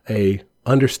 a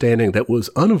understanding that was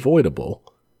unavoidable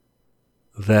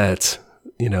that,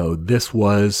 you know, this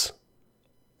was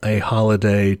a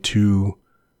holiday to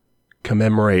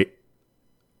commemorate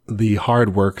the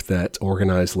hard work that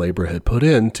organized labor had put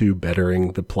into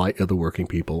bettering the plight of the working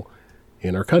people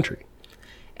in our country.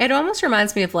 It almost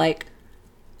reminds me of, like,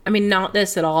 I mean, not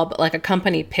this at all, but like a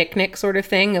company picnic sort of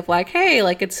thing of like, hey,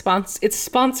 like it's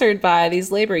sponsored by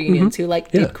these labor unions who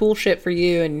like did cool shit for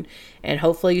you and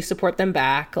hopefully you support them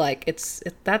back. Like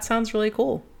that sounds really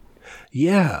cool.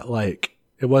 Yeah. Like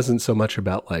it wasn't so much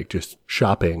about like just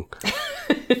shopping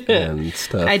and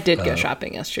stuff. I did go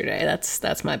shopping yesterday.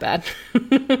 That's my bad.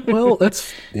 Well,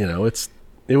 that's, you know,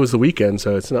 it was the weekend,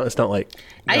 so it's not like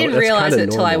I didn't realize it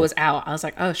until I was out. I was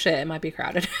like, oh shit, it might be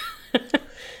crowded.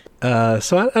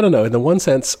 So I don't know. In the one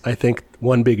sense, I think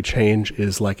one big change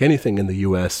is like anything in the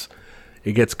U.S.,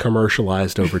 it gets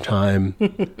commercialized over time.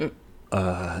 And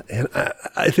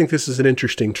I think this is an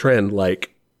interesting trend.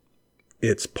 Like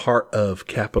it's part of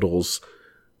capital's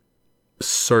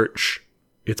search,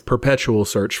 its perpetual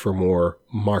search for more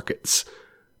markets.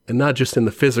 And not just in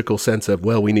the physical sense of,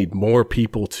 well, we need more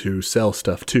people to sell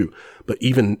stuff to, but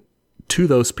even to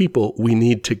those people, we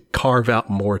need to carve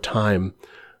out more time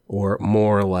or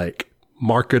more like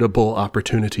marketable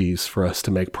opportunities for us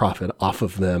to make profit off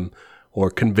of them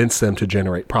or convince them to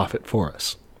generate profit for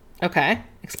us. Okay.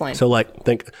 Explain. So like,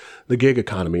 think the gig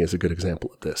economy is a good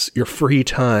example of this. Your free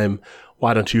time,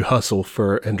 why don't you hustle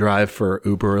and drive for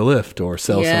Uber or Lyft or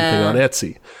sell something on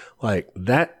Etsy? Like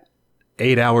that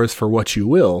 8 hours for what you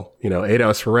will, 8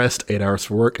 hours for rest, 8 hours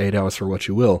for work, 8 hours for what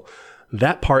you will.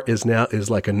 That part is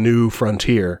like a new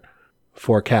frontier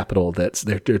for capital that's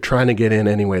they're trying to get in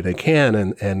any way they can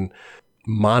and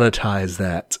monetize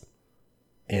that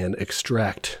and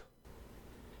extract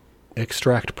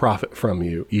profit from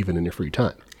you even in your free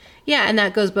time. Yeah, and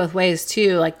that goes both ways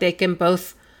too. Like they can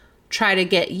both try to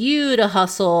get you to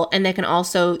hustle and they can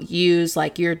also use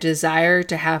like your desire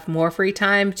to have more free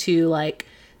time to like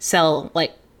sell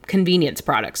like convenience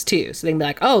products too. So they can be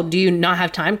like, oh, do you not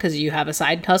have time because you have a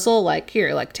side hustle? Like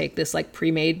here, like take this like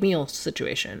pre-made meal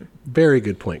situation. Very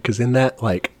good point. Because in that,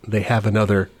 like they've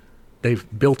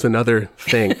built another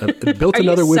thing, built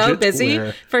another widget. Are you so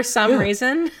busy for some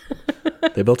reason?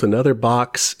 They built another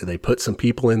box. They put some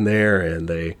people in there, and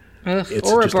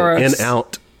it's just an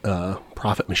in-out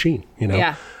profit machine.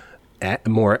 Yeah.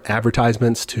 More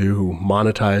advertisements to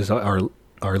monetize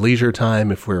our leisure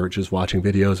time if we're just watching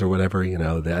videos or whatever.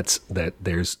 That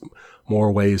there's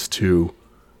more ways to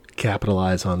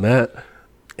capitalize on that.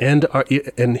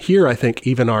 And here, I think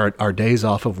even our days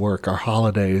off of work, our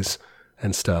holidays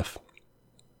and stuff,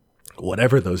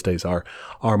 whatever those days are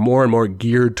more and more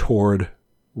geared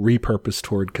repurposed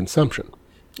toward consumption.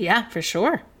 Yeah, for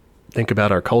sure. Think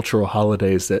about our cultural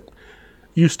holidays that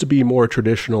used to be more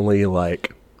traditionally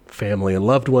like family and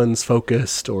loved ones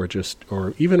focused or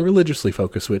even religiously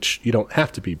focused, which you don't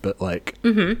have to be, but like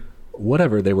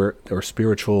whatever they were, or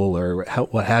spiritual or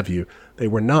what have you, they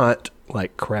were not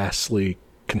like crassly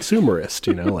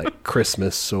consumerist, like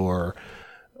Christmas or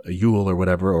Yule or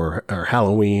whatever, or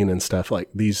Halloween and stuff. Like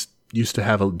these used to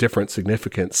have a different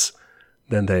significance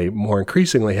than they more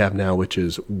increasingly have now, which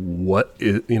is what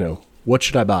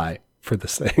should I buy for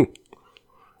this thing?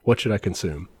 What should I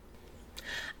consume?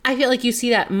 I feel like you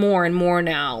see that more and more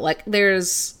now. Like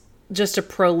there's just a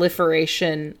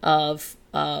proliferation of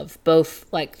both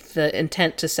like the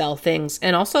intent to sell things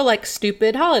and also like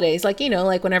stupid holidays. Like,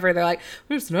 like whenever they're like,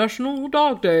 it's National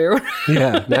Dog Day or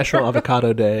yeah, National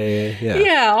Avocado Day. Yeah.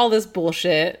 Yeah, all this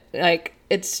bullshit. Like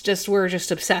it's just, we're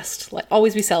just obsessed. Like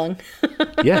always be selling.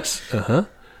 Yes. Uh-huh.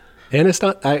 And it's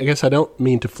not, I guess I don't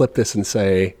mean to flip this and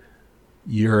say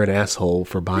you're an asshole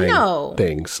for buying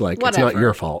things. Like whatever. It's not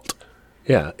your fault.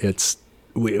 Yeah,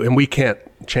 we can't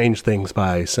change things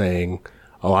by saying,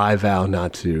 "Oh, I vow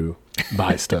not to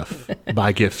buy stuff,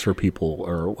 buy gifts for people,"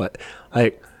 or what.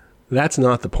 Like that's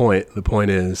not the point. The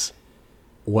point is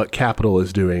what capital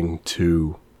is doing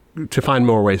to find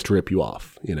more ways to rip you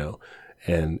off.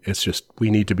 And it's just we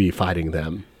need to be fighting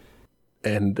them.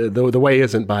 And the way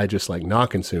isn't by just like not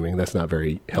consuming. That's not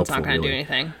very helpful. It's not going to do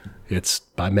anything. It's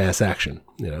by mass action.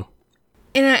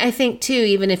 And I think, too,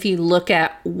 even if you look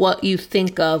at what you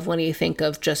think of when you think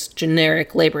of just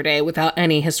generic Labor Day without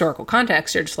any historical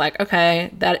context, you're just like,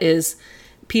 okay, that is,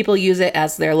 people use it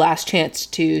as their last chance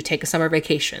to take a summer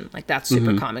vacation. Like, that's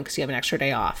super common because you have an extra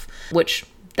day off, which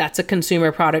that's a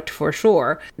consumer product for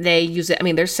sure. They use it. I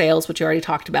mean, there's sales, which you already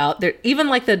talked about. There, even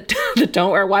like the don't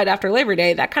wear white after Labor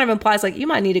Day, that kind of implies like you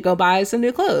might need to go buy some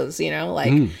new clothes,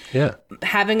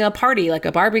 having a party, like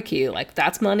a barbecue, like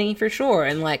that's money for sure.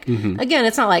 And like, again,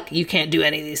 it's not like you can't do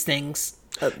any of these things.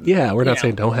 We're not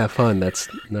saying don't have fun. That's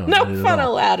no fun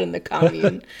allowed in the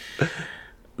commune.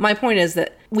 My point is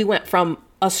that we went from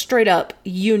a straight up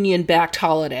union backed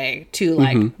holiday to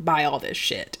like buy all this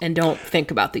shit and don't think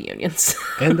about the unions.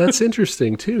 And that's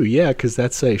interesting too. Yeah. Because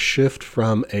that's a shift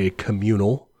from a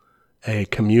community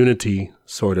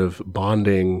sort of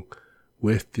bonding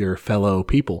with your fellow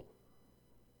people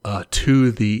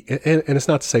to the, and it's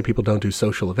not to say people don't do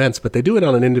social events, but they do it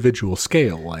on an individual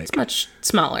scale. Like it's much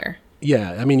smaller.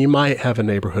 Yeah. I mean, you might have a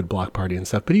neighborhood block party and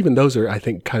stuff, but even those are, I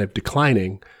think, kind of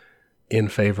declining in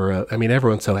favor of, I mean,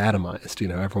 everyone's so atomized,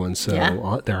 everyone's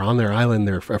so, they're on their island,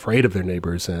 they're afraid of their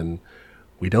neighbors, and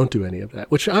we don't do any of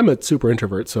that, which I'm a super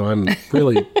introvert, so I'm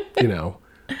really,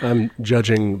 I'm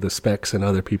judging the specks in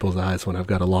other people's eyes when I've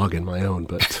got a log in my own,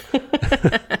 but,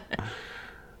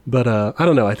 but I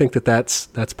don't know, I think that's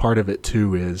part of it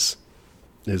too, is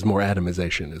more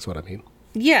atomization is what I mean.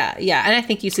 Yeah, and I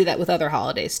think you see that with other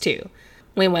holidays too.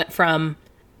 We went from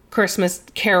Christmas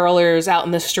carolers out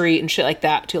in the street and shit like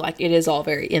that to like it is all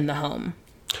very in the home.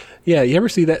 Yeah, you ever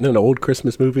see that in an old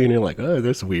Christmas movie and you're like, oh,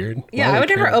 that's weird. Yeah, I would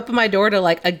never open my door to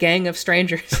like a gang of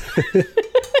strangers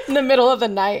in the middle of the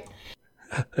night.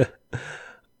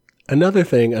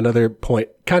 Another point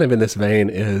kind of in this vein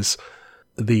is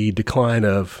the decline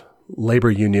of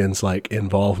labor unions like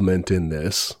involvement in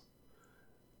this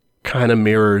kind of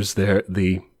mirrors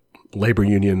the labor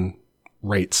union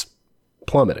rates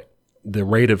plummeting. The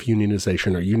rate of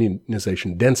unionization or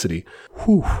unionization density,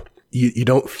 you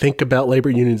don't think about labor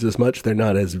unions as much. They're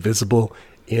not as visible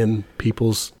in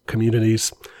people's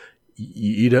communities.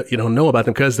 You don't know about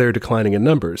them because they're declining in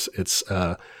numbers. It's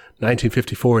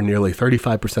 1954, nearly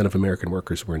 35% of American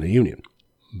workers were in a union.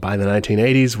 By the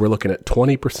 1980s, we're looking at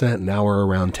 20%. Now we're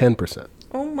around 10%.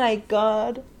 Oh my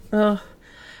God.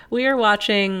 We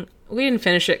didn't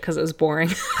finish it because it was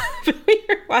boring. We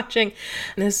were watching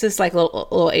this like little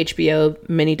HBO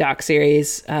mini doc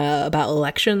series about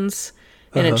elections,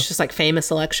 and it's just like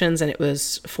famous elections, and it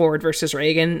was Ford versus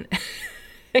Reagan.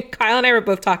 And Kyle and I were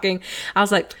both talking. I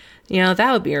was like,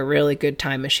 that would be a really good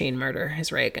time machine murder,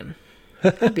 is Reagan.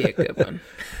 That'd be a good one.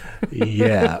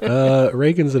 Yeah,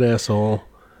 Reagan's an asshole.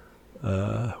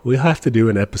 We'll have to do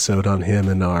an episode on him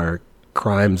and our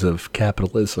crimes of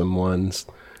capitalism ones.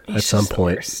 At some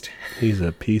point. He's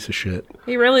a piece of shit.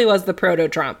 He really was the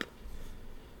proto-Trump.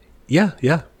 Yeah,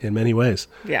 in many ways.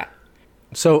 Yeah.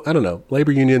 So, I don't know,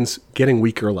 labor unions getting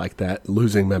weaker like that,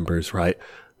 losing members, right?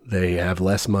 They have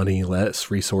less money,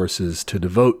 less resources to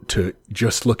devote to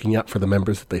just looking out for the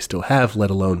members that they still have, let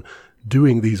alone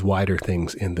doing these wider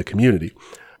things in the community.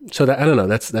 So, I don't know,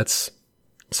 that's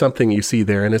something you see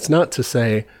there. And it's not to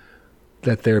say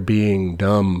that they're being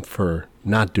dumb for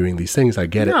not doing these things. I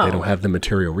get it. They don't have the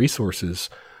material resources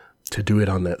to do it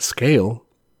on that scale.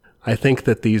 I think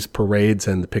that these parades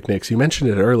and the picnics, you mentioned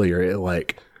it earlier, it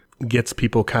like gets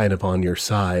people kind of on your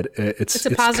side. It's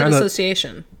a positive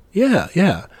association.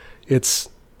 Yeah. It's,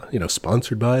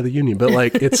 sponsored by the union, but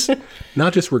like it's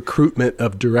not just recruitment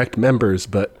of direct members,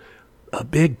 but a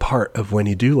big part of when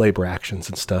you do labor actions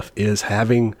and stuff is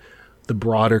having the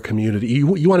broader community. You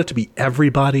want it to be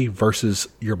everybody versus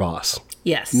your boss.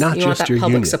 Yes. Not you just want that your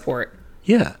public union. support.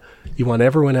 Yeah. You want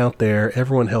everyone out there,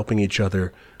 everyone helping each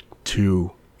other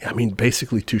to,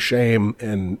 basically to shame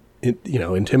and,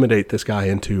 intimidate this guy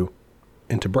into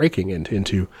breaking,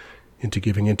 into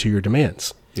giving into your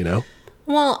demands,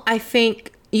 Well, I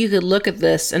think you could look at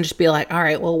this and just be like, all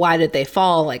right, well, why did they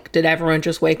fall? Like, did everyone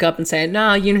just wake up and say,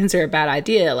 no, unions are a bad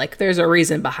idea? Like, there's a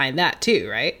reason behind that too,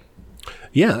 right?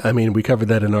 Yeah. We covered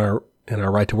that in our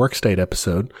Right to Work State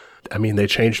episode. They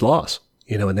changed laws,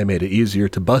 and they made it easier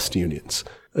to bust unions.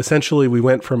 Essentially, we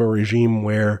went from a regime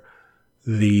where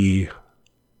the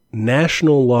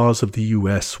national laws of the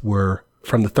U.S. were,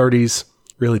 from the 30s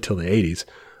really till the 80s,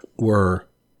 were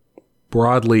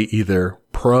broadly either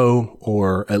pro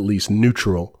or at least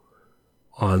neutral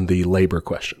on the labor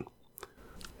question.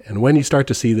 And when you start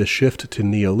to see the shift to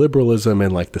neoliberalism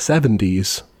in like the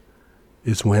 70s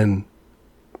is when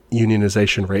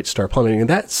unionization rates start plummeting. And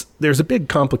there's a big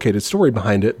complicated story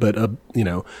behind it, but,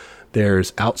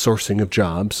 there's outsourcing of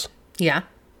jobs. Yeah.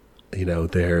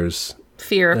 There's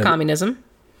fear of communism.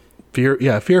 Fear,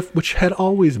 which had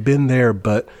always been there,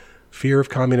 but fear of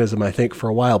communism, I think, for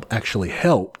a while actually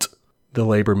helped the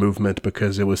labor movement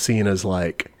because it was seen as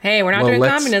like, hey, we're not doing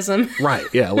communism. Right,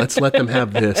 yeah, let's let them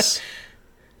have this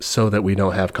so that we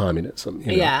don't have communism.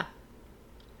 Yeah.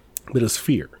 But it's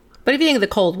fear. But if you think of the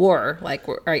Cold War, like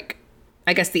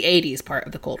I guess the 80s part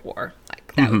of the Cold War,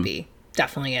 like that would be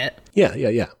definitely it.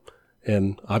 Yeah.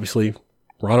 And obviously,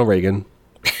 Ronald Reagan,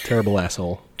 terrible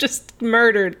asshole. Just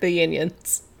murdered the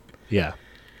unions. Yeah.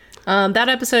 That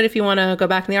episode, if you want to go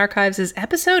back in the archives, is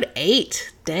episode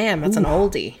 8. Damn, that's an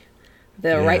oldie.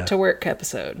 The Right to Work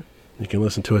episode. You can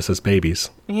listen to us as babies.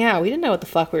 Yeah, we didn't know what the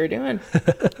fuck we were doing.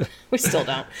 We still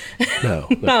don't. No.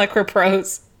 Not like we're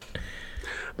pros.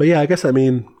 But yeah, I guess,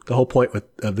 the whole point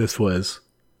of this was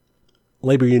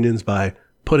labor unions, by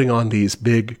putting on these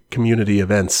big community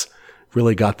events,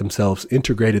 really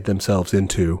integrated themselves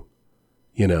into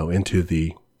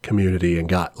the community and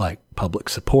got like public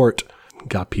support,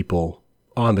 got people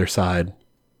on their side.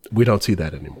 We don't see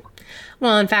that anymore.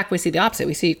 Well, in fact, we see the opposite.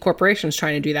 We see corporations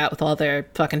trying to do that with all their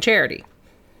fucking charity.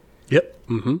 Yep.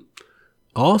 Mm-hmm.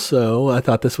 Also, I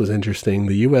thought this was interesting.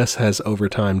 The U.S. has over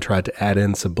time tried to add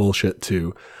in some bullshit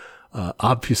to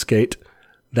obfuscate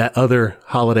that other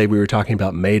holiday we were talking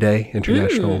about, May Day,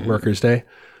 International Workers' Day.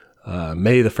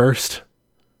 May the 1st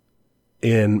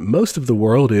in most of the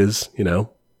world is,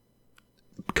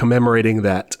 commemorating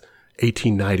that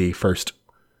 1890 first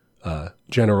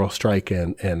general strike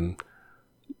and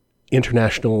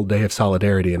International Day of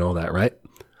Solidarity and all that, right?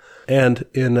 And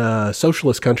in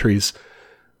socialist countries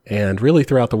and really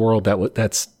throughout the world,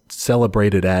 that's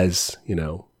celebrated as,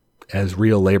 as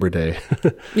real Labor Day.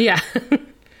 Yeah.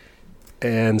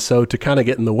 And so to kind of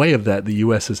get in the way of that, the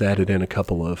U.S. has added in a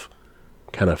couple of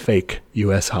kind of fake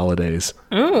U.S. holidays.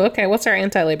 Oh, okay. What's our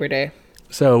anti-Labor Day?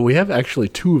 So we have actually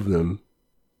 2 of them.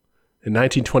 In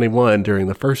 1921, during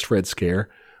the first Red Scare,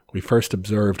 we first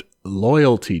observed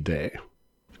Loyalty Day.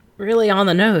 Really on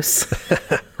the nose.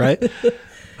 Right?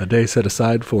 A day set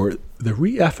aside for the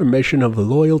reaffirmation of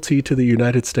loyalty to the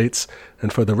United States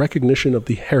and for the recognition of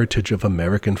the heritage of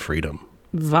American freedom.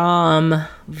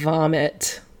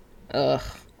 Vomit. Ugh.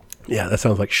 Yeah, that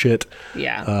sounds like shit.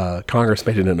 Yeah. Congress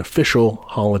made it an official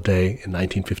holiday in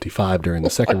 1955 during the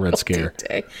second Red Scare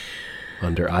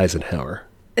under Eisenhower.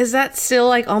 Is that still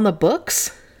like on the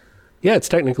books? Yeah, it's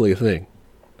technically a thing.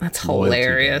 That's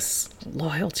hilarious.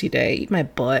 Loyalty Day. Eat my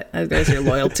butt. There's your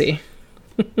loyalty.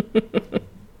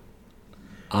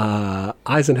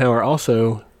 Eisenhower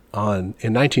also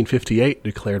in 1958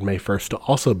 declared May 1st to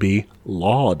also be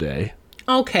Law Day.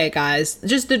 Okay, guys.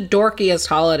 Just the dorkiest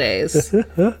holidays.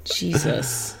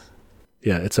 Jesus.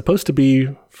 Yeah, it's supposed to be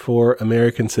for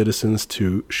American citizens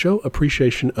to show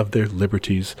appreciation of their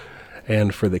liberties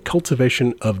and for the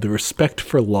cultivation of the respect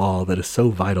for law that is so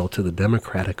vital to the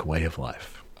democratic way of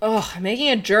life. Ugh, making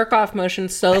a jerk-off motion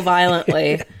so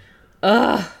violently.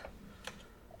 Ugh.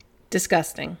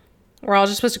 Disgusting. We're all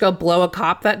just supposed to go blow a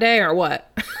cop that day, or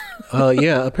what?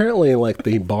 Yeah, apparently, like,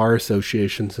 the bar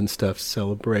associations and stuff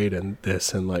celebrate and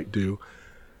this and, like, do,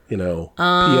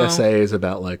 PSAs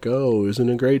about, like, oh, isn't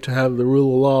it great to have the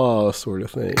rule of law sort of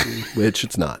thing, which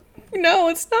it's not. No,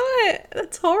 it's not.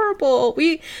 That's horrible.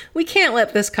 We can't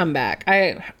let this come back.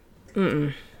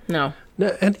 No.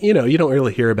 No, and, you don't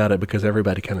really hear about it because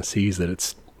everybody kind of sees that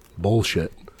it's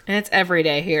bullshit. And it's every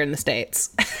day here in the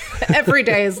States. Every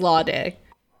day is Law Day.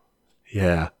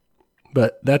 Yeah.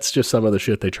 But that's just some of the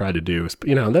shit they try to do.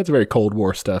 That's very Cold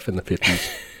War stuff in the 50s.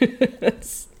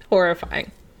 It's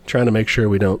horrifying. trying to make sure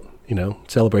we don't,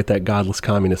 celebrate that godless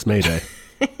communist May Day.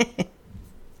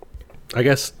 I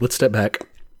guess let's step back.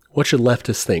 What should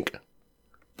leftists think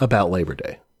about Labor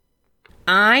Day?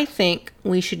 I think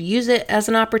we should use it as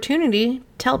an opportunity to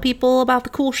tell people about the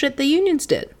cool shit the unions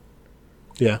did.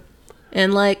 Yeah.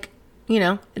 And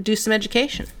do some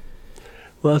education.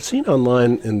 Well, I've seen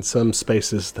online in some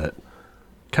spaces that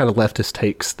kind of leftist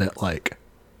takes that like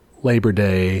Labor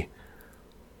Day,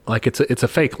 like it's a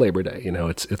fake Labor Day,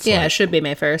 it's it should be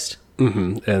May 1st.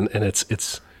 Mm-hmm.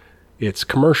 And it's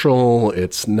commercial.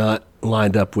 It's not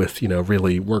lined up with,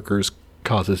 really workers'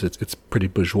 causes. It's pretty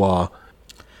bourgeois.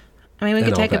 I mean, we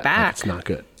could take it back. Like, it's not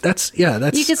good. That's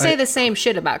you could say the same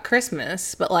shit about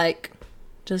Christmas, but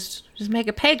just make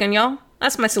it pagan, y'all.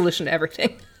 That's my solution to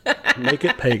everything. Make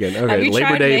it pagan. Okay,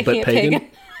 Labor Day, but pagan.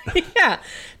 Yeah.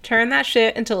 Turn that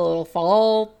shit into a little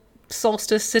fall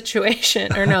solstice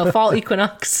situation. Or no, fall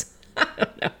equinox. I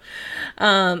don't know.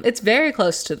 It's very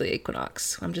close to the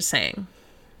equinox. I'm just saying.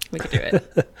 We could do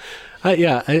it.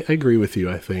 I agree with you.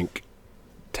 I think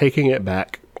taking it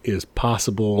back is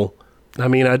possible. I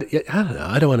mean, I don't know.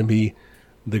 I don't want to be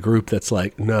the group that's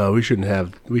like, no, we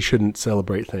shouldn't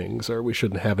celebrate things, or we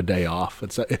shouldn't have a day off.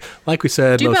 It's like we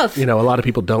said, both. A lot of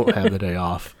people don't have the day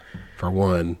off for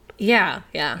one. Yeah.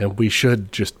 And we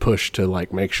should just push to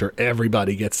make sure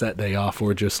everybody gets that day off,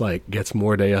 or just gets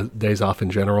more days off in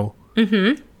general.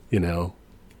 Mm-hmm.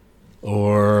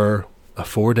 Or a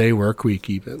 4-day work week,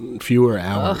 even fewer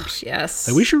hours. Oh, yes.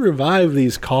 And we should revive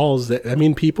these calls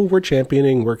people were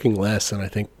championing working less, and I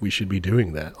think we should be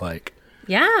doing that.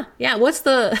 Yeah. What's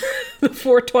the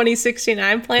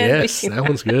 4/20/69 plan? Yes, that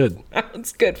one's good. That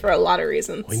one's good for a lot of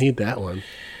reasons. We need that one.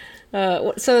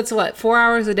 So it's 4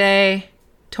 hours a day,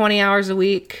 20 hours a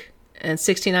week, and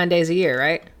 69 days a year,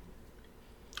 right?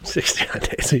 69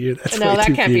 days a year. That's no,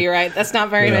 that can't be right. That's not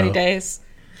very many days.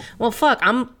 Well, fuck,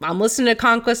 I'm listening to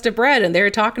Conquest of Bread, and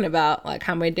they're talking about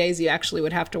how many days you actually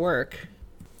would have to work.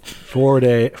 4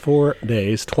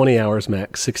 days, 20 hours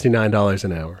max, $69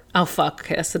 an hour. Oh, fuck.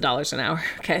 Okay, that's the dollars an hour.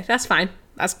 Okay, that's fine.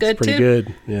 That's good, pretty too.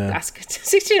 Good, yeah. That's good.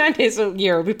 69 days a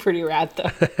year would be pretty rad,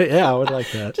 though. Yeah, I would like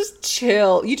that. Just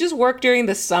chill. You just work during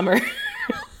the summer.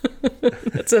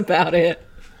 That's about it.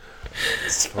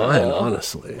 It's fine,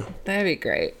 honestly. That'd be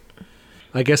great.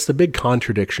 I guess the big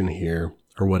contradiction here,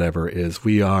 or whatever, is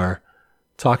we are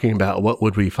talking about what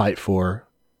would we fight for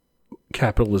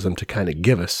capitalism to kind of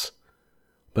give us.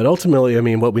 But ultimately, I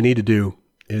mean, what we need to do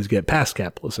is get past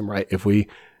capitalism, right? If we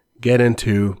get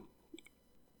into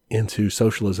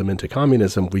socialism, into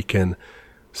communism, we can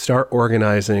start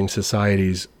organizing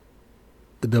societies,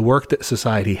 the work that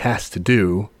society has to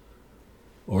do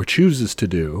or chooses to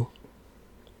do,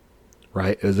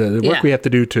 right? The work we have to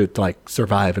do to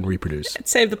survive and reproduce.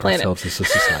 Save the planet. Ourselves as a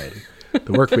society.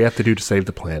 The work we have to do to save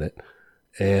the planet.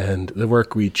 And the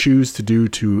work we choose to do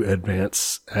to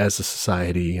advance as a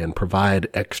society and provide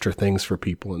extra things for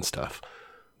people and stuff.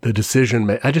 The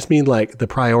decision, I just mean the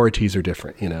priorities are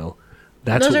different,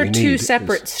 That's Those what are we need two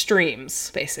separate streams,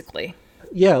 basically.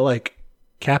 Yeah,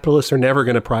 capitalists are never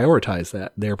going to prioritize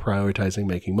that. They're prioritizing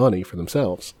making money for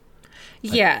themselves.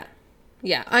 Yeah.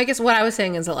 Yeah. I guess what I was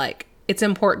saying is that it's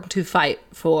important to fight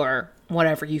for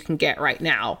whatever you can get right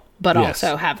now, but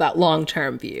also have that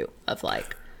long-term view of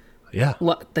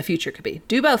what the future could be.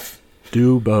 Do both.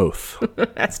 Do both.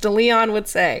 That's DeLeon would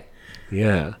say.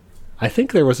 Yeah. I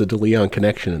think there was a DeLeon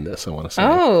connection in this, I want to say.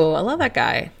 Oh, I love that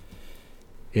guy.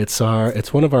 It's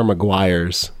one of our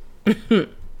Maguires.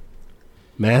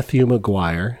 Matthew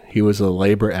Maguire. He was a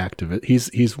labor activist.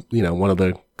 He's one of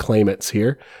the claimants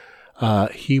here.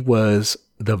 He was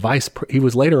he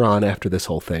was later on, after this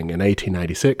whole thing, in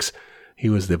 1896, he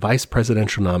was the vice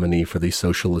presidential nominee for the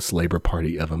Socialist Labor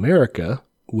Party of America,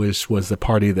 which was the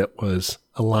party that was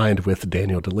aligned with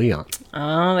Daniel DeLeon.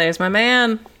 Oh, there's my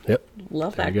man. Yep.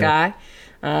 Love that guy.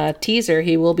 Teaser,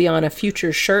 he will be on a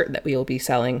future shirt that we will be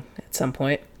selling at some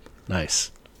point.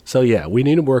 Nice. So yeah, we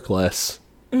need to work less.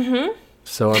 Mm-hmm.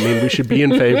 So, I mean, we should be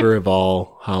in favor of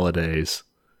all holidays,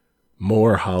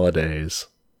 more holidays,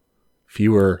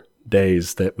 fewer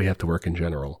days that we have to work in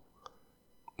general.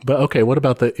 But okay, what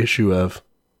about the issue of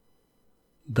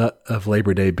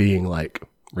Labor Day being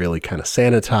really kind of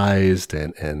sanitized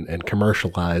and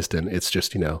commercialized, and it's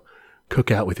just, cook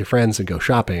out with your friends and go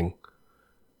shopping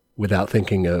without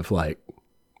thinking of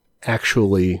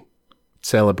actually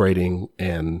celebrating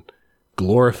and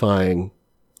glorifying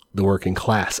the working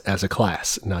class as a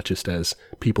class, not just as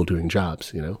people doing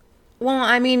jobs, Well,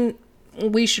 I mean,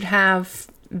 we should have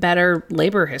better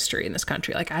labor history in this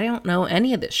country. Like, I don't know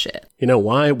any of this shit. You know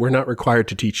why? We're not required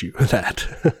to teach you that.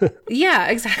 Yeah,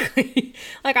 exactly.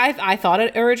 Like, I thought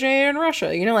it originated in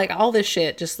Russia. You know, like, all this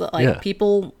shit, just like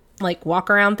people like walk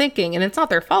around thinking, and it's not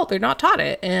their fault. They're not taught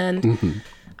it. And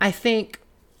I think,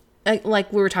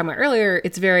 like we were talking about earlier,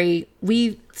 it's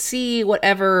we see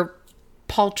whatever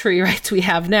paltry rights we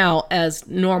have now as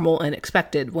normal and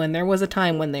expected when there was a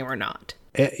time when they were not.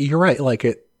 You're right. Like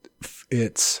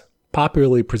it's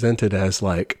popularly presented as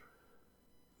like,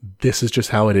 this is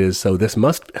just how it is. So this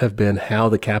must have been how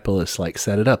the capitalists like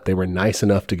set it up. They were nice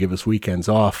enough to give us weekends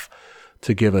off,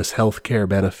 to give us health care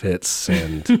benefits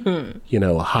and, you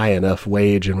know, a high enough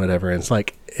wage and whatever. And it's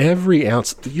like every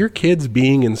ounce, your kids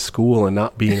being in school and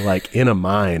not being like in a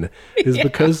mine is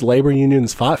because labor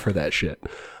unions fought for that shit.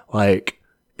 Like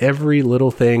every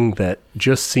little thing that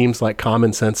just seems like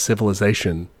common sense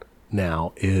civilization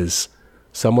now is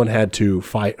someone had to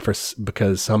fight for,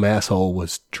 because some asshole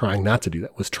was trying not to do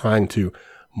that, was trying to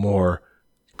more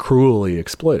cruelly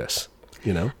exploit us,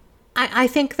 you know? I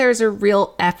think there's a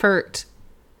real effort,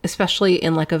 especially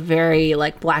in like a very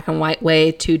like black and white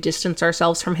way, to distance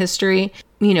ourselves from history.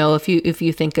 You know, if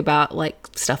you think about like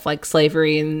stuff like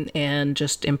slavery and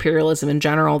just imperialism in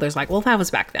general, there's like, well, that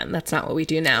was back then. That's not what we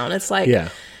do now. And it's like,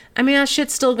 I mean, that shit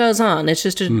still goes on. It's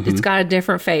just, it's got a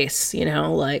different face, you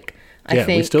know, like, I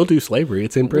think we still do slavery.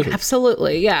 It's in prison.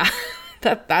 Absolutely. Yeah.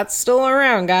 That's still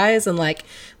around, guys. And like,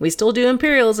 we still do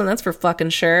imperialism. That's for fucking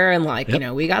sure. And like, you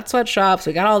know, we got sweatshops,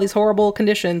 we got all these horrible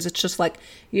conditions. It's just like,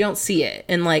 you don't see it.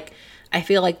 And like, I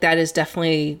feel like that is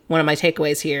definitely one of my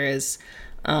takeaways here is,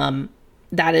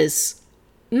 that is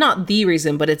not the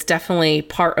reason, but it's definitely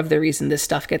part of the reason this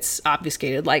stuff gets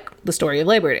obfuscated. Like the story of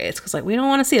Labor Day. It's because like, we don't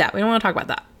want to see that. We don't want to talk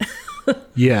about that.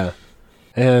 Yeah.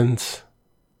 And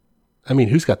I mean,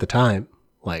 who's got the time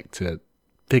like to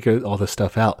figure all this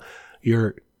stuff out?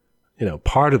 You're, you know,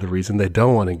 part of the reason they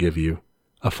don't want to give you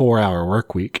a 4-hour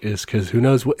work week is because who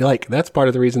knows what, like, that's part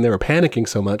of the reason they were panicking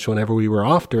so much whenever we were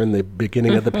off during the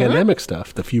beginning of the pandemic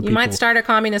stuff. The few people. You might start a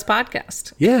communist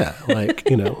podcast. Yeah. Like,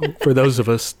 you know, for those of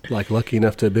us like lucky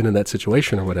enough to have been in that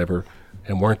situation or whatever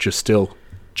and weren't just still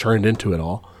churned into it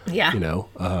all. Yeah. You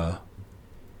know,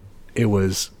 it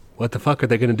was, what the fuck are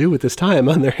they going to do with this time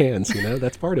on their hands? You know,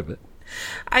 that's part of it.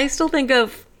 I still think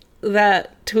of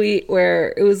that tweet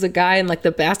where it was a guy in like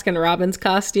the Baskin Robbins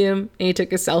costume and he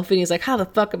took a selfie and he's like, how the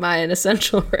fuck am I an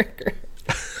essential worker?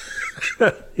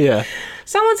 Yeah.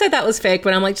 Someone said that was fake,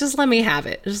 but I'm like, just let me have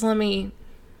it. Just let me.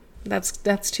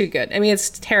 That's too good. I mean, it's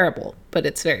terrible, but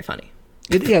it's very funny.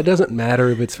 It doesn't matter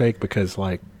if it's fake because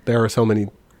like there are so many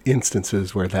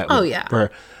instances where that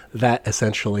where that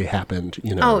essentially happened,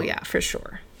 you know. Oh yeah, for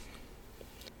sure.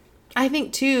 I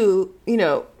think too, you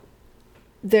know,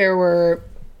 there were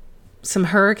some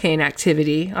hurricane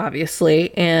activity,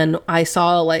 obviously, and I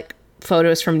saw like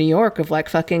photos from New York of like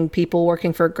fucking people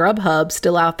working for Grubhub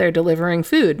still out there delivering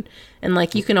food. And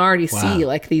like you can already see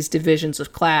like these divisions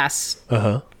of class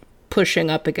pushing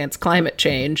up against climate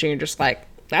change. And you're just like,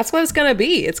 that's what it's going to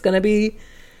be. It's going to be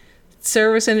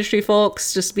service industry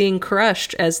folks just being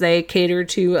crushed as they cater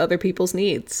to other people's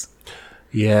needs.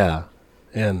 Yeah.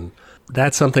 And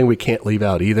that's something we can't leave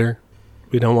out either.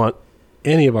 We don't want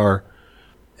any of our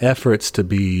efforts to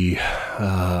be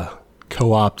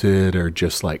co-opted or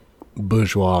just like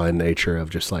bourgeois in nature of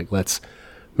just like, let's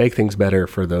make things better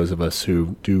for those of us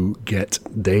who do get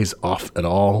days off at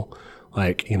all.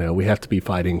 Like, you know, we have to be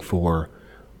fighting for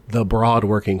the broad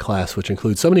working class, which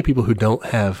includes so many people who don't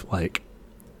have like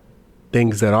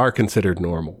things that are considered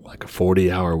normal, like a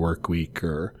 40-hour work week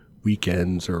or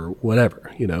weekends or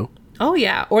whatever, you know? Oh,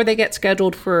 yeah. Or they get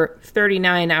scheduled for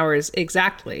 39 hours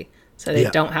exactly, so they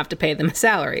don't have to pay them a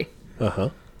salary.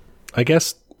 I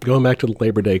guess going back to the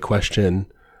Labor Day question,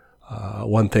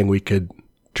 one thing we could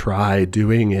try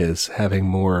doing is having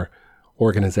more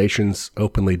organizations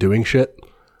openly doing shit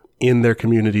in their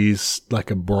communities,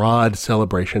 like a broad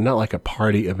celebration, not like a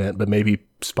party event, but maybe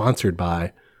sponsored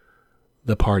by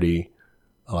the party,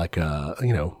 like a,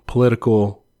 you know,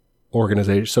 political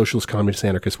organization, socialist, communist,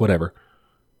 anarchist, whatever,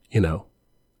 you know,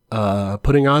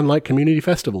 putting on like community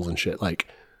festivals and shit, like,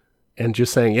 and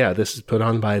just saying, yeah, this is put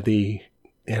on by the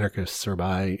anarchists or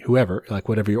by whoever, like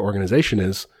whatever your organization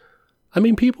is. I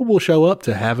mean, people will show up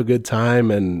to have a good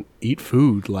time and eat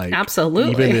food. Like,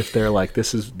 absolutely. Even if they're like,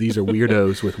 these are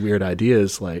weirdos with weird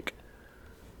ideas. Like,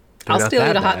 I'll still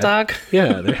eat a hot dog.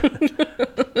 Yeah.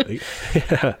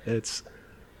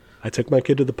 I took my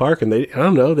kid to the park and I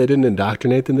don't know, they didn't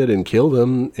indoctrinate them. They didn't kill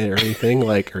them or anything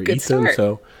like, or eat them.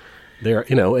 So they're,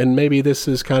 you know, and maybe this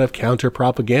is kind of counter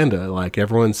propaganda. Like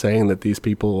everyone's saying that these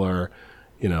people are,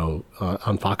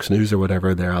 on Fox News or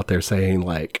whatever, they're out there saying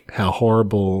like how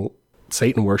horrible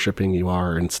Satan worshiping you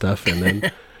are and stuff. And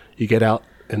then you get out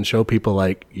and show people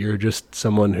like you're just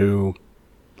someone who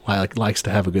likes to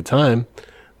have a good time.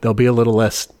 They'll be a little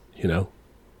less,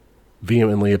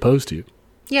 vehemently opposed to you.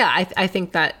 Yeah, I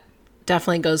think that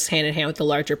definitely goes hand in hand with the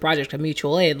larger project of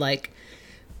mutual aid. Like,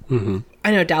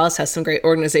 I know Dallas has some great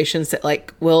organizations that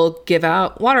like will give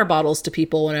out water bottles to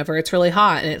people whenever it's really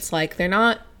hot. And it's like, they're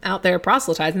not out there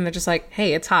proselytizing. They're just like,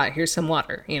 hey, it's hot. Here's some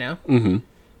water,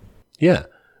 Yeah.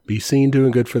 Be seen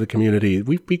doing good for the community.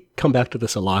 We come back to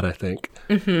this a lot, I think.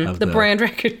 Of the brand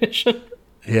recognition.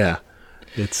 Yeah.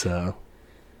 It's,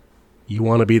 you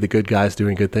want to be the good guys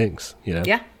doing good things,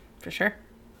 Yeah, for sure.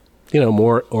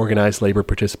 More organized labor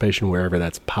participation wherever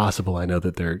that's possible. I know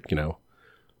that they're,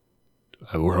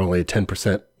 we're only a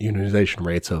 10% unionization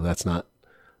rate, so that's not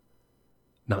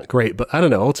great. But I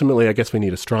don't know. Ultimately, I guess we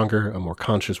need a more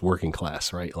conscious working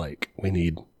class, right? Like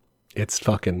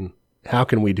how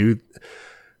can we do,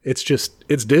 it's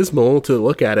dismal to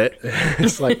look at it.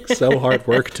 It's like so hard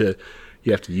work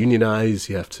you have to unionize,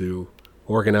 you have to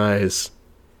organize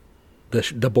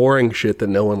the boring shit that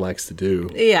no one likes to do.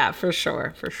 Yeah, for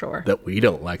sure. That we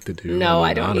don't like to do. No,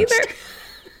 I don't either.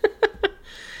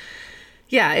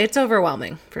 Yeah, it's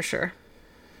overwhelming, for sure.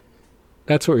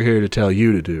 That's what we're here to tell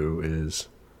you to do is,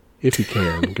 if you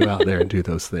can, go out there and do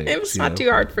those things. It's not too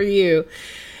hard for you.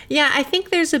 Yeah, I think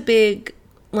there's a big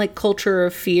culture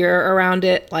of fear around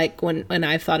it. Like when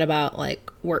I've thought about like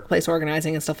workplace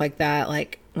organizing and stuff like that,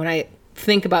 like when I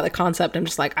think about the concept, I'm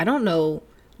just like, I don't know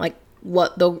like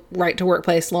what the right to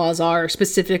workplace laws are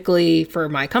specifically for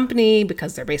my company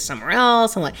because they're based somewhere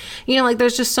else. And like,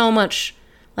 there's just so much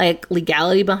like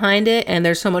legality behind it. And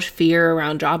there's so much fear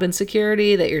around job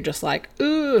insecurity that you're just like,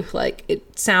 ooh, like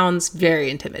it sounds very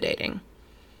intimidating.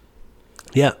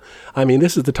 Yeah. I mean,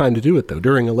 this is the time to do it, though,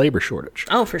 during a labor shortage.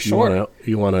 Oh, for sure.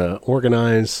 You want to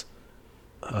organize.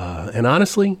 And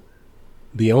honestly,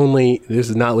 this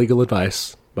is not legal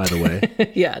advice, by the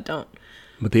way. Yeah, don't.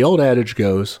 But the old adage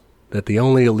goes that the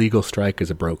only illegal strike is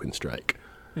a broken strike.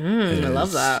 I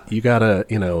love that. You got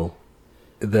to,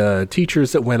 the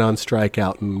teachers that went on strike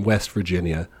out in West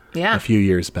Virginia a few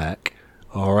years back,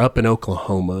 or up in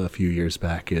Oklahoma a few years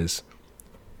back,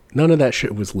 none of that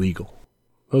shit was legal.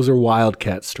 Those are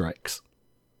wildcat strikes.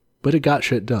 But it got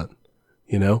shit done,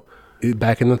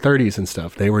 Back in the 30s and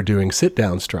stuff, they were doing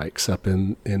sit-down strikes up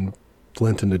in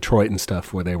Flint and Detroit and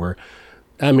stuff where they were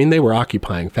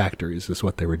occupying factories is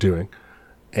what they were doing.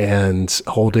 And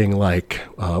holding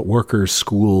workers'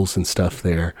 schools and stuff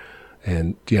there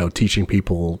and, teaching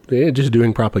people, just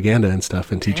doing propaganda and stuff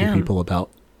and teaching people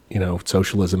about,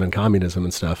 socialism and communism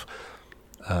and stuff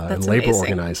and labor amazing.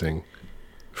 Organizing.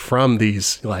 From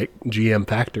these GM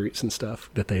factories and stuff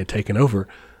that they had taken over.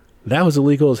 That was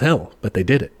illegal as hell, but they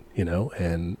did it,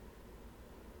 and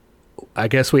I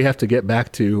guess we have to get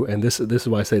back to, and this is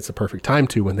why I say it's the perfect time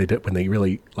to, when they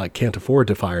really can't afford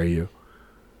to fire you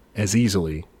as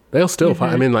easily. They'll still fire.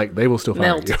 I mean, they will still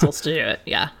fire you. They'll still do it.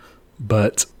 Yeah.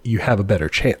 But you have a better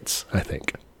chance, I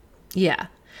think. Yeah.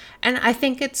 And I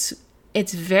think it's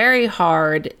very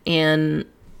hard in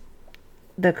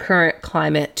the current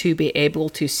climate to be able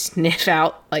to sniff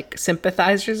out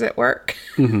sympathizers at work.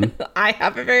 I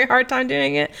have a very hard time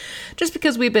doing it just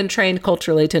because we've been trained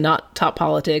culturally to not talk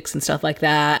politics and stuff like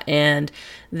that. And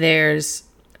there's,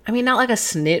 not like a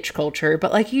snitch culture,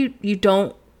 but you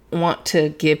don't want to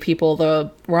give people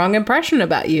the wrong impression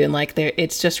about you. And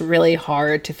it's just really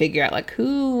hard to figure out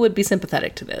who would be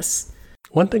sympathetic to this.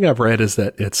 One thing I've read is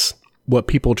that it's what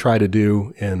people try to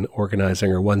do in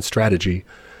organizing, or one strategy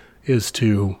is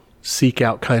to seek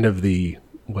out kind of the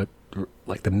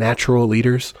natural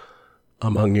leaders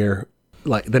among your,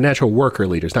 the natural worker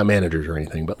leaders, not managers or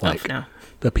anything, but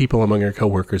the people among your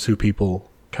coworkers who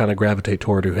people kind of gravitate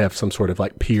toward, who have some sort of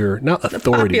peer, not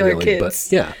authority really, kids.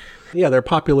 But yeah, they're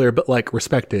popular, but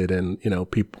respected and,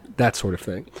 people, that sort of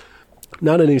thing.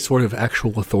 Not any sort of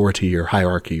actual authority or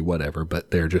hierarchy, whatever,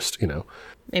 but they're just,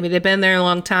 maybe they've been there a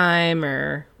long time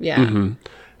or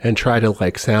and try to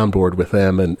soundboard with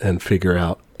them and figure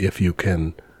out if you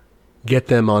can get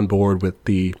them on board with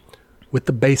the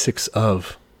basics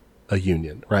of a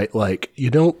union, right? You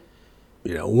don't,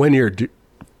 when you're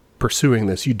pursuing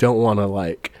this, you don't want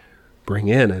to bring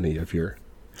in any of your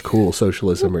cool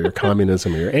socialism or your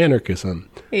communism or your anarchism.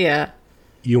 Yeah.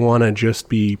 You want to just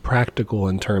be practical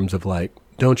in terms of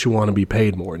don't you want to be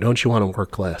paid more? Don't you want to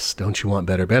work less? Don't you want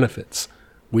better benefits?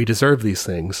 We deserve these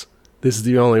things. This is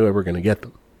the only way we're going to get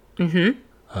them.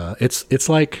 Mm-hmm. It's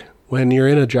like when you're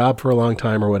in a job for a long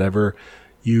time or whatever,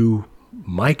 you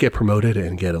might get promoted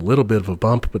and get a little bit of a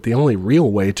bump, but the only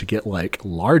real way to get like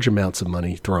large amounts of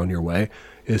money thrown your way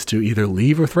is to either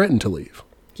leave or threaten to leave.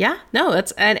 Yeah, no,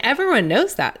 and everyone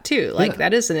knows that too. Like,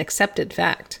 that is an accepted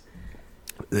fact.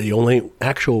 The only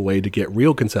actual way to get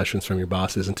real concessions from your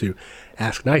boss isn't to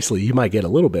ask nicely. You might get a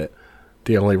little bit.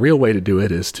 The only real way to do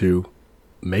it is to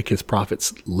make his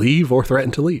profits leave or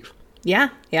threaten to leave. Yeah,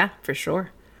 for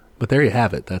sure. But there you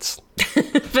have it. That's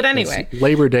but anyway, that's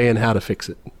Labor Day and how to fix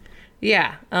it.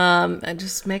 Yeah, and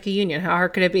just make a union. How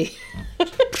hard could it be?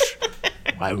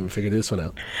 Why haven't we figured this one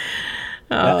out?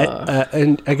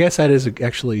 And I guess that is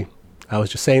actually, I was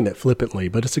just saying that flippantly,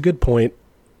 but it's a good point.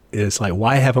 Is like,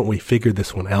 why haven't we figured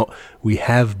this one out? We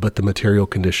have, but the material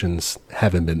conditions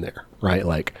haven't been there, right?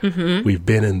 Like, we've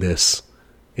been in this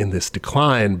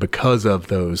decline because of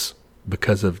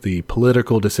the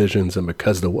political decisions and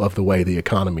because of the way the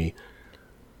economy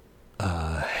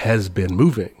has been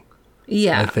moving.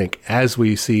 Yeah. I think as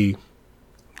we see,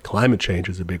 climate change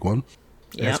is a big one.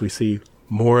 Yep. As we see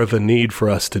more of a need for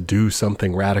us to do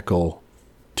something radical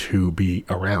to be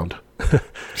around.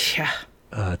 Yeah.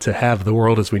 To have the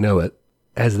world as we know it.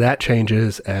 As that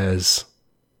changes, as,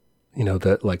 you know,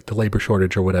 the labor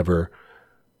shortage or whatever,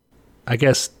 I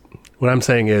guess what I'm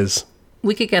saying is,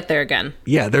 we could get there again.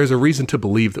 yeah, there's a reason to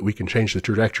believe that we can change the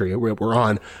trajectory we're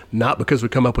on, not because we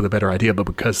come up with a better idea, but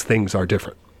because things are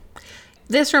different.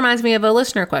 This reminds me of a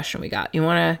listener question we got. You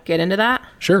want to get into that?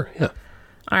 Sure, yeah.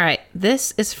 All right.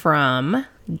 This is from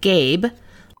Gabe.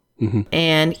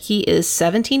 And he is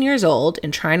 17 years old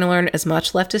and trying to learn as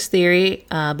much leftist theory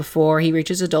before he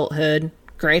reaches adulthood.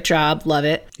 Great job. Love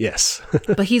it. Yes.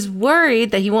 But he's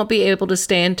worried that he won't be able to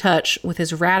stay in touch with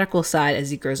his radical side as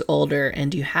he grows older.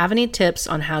 And do you have any tips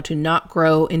on how to not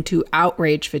grow into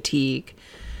outrage fatigue?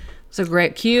 It's a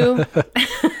great cue.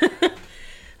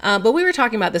 But we were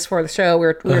talking about this for the show. We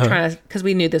were trying to, because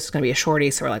we knew this was going to be a shorty.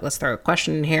 So we're like, let's throw a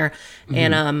question in here.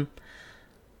 And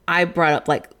I brought up,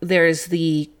 like, there's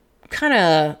the kind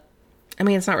of, I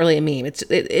mean, it's not really a meme. It's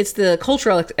the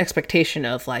cultural expectation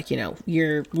of, like, you know,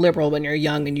 you're liberal when you're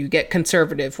young and you get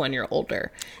conservative when you're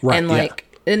older. Right, and like,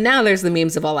 and now there's the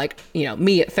memes of all, like, you know,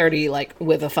 me at 30, like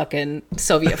with a fucking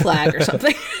Soviet flag or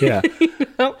something. Yeah. You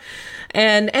know?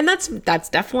 And that's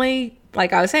definitely,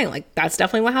 like I was saying, like, that's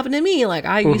definitely what happened to me. Like,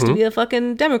 I used to be a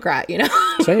fucking Democrat, you know?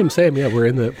 Same. Yeah, we're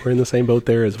in the same boat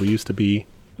there as we used to be.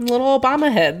 Little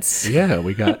Obama heads. Yeah,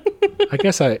 we got. I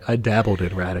guess I dabbled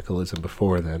in radicalism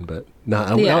before then, but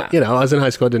not. Yeah. You know, I was in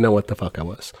high school. I didn't know what the fuck I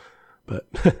was, but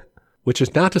which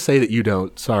is not to say that you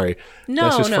don't. Sorry, No,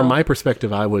 that's just no. from my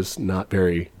perspective. I was not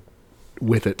very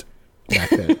with it back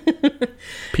then.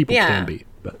 People Yeah. can be,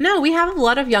 but No, we have a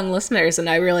lot of young listeners, and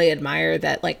I really admire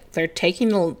that, like, they're taking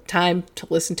the time to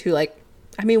listen to, like,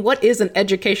 I mean, what is an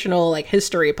educational, like,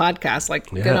 history podcast?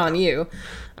 Like, good Yeah. on you.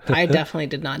 I definitely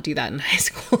did not do that in high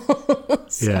school.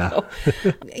 So,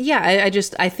 yeah,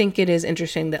 I think it is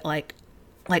interesting that, like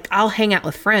I'll hang out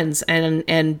with friends,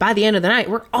 and by the end of the night,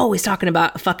 we're always talking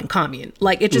about a fucking commune.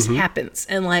 Like, it just happens.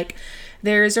 And, like,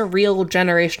 there's a real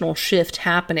generational shift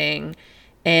happening,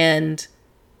 and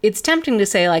it's tempting to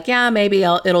say, like, yeah, maybe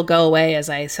it'll go away as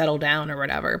I settle down or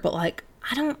whatever. But, like,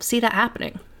 I don't see that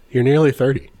happening. you're nearly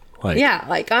 30. Like, Yeah,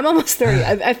 like, I'm almost 30.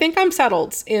 I think I'm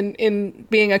settled in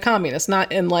being a communist,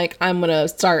 not in, like, I'm going to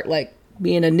start, like,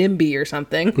 being a NIMBY or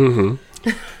something.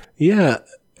 Yeah,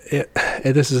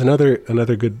 and this is another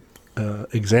good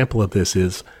example of this.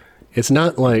 Is it's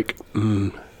not like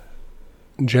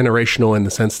generational in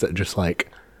the sense that just like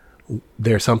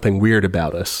there's something weird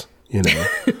about us, you know,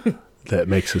 that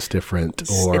makes us different,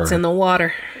 or It's in the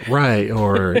water. right,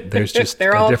 or there's just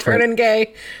They're all turning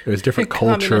gay. there's different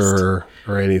Communist. culture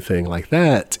or anything like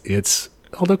that. It's,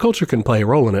 although culture can play a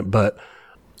role in it, but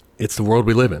it's the world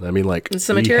we live in. I mean, like, It's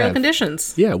the we material have-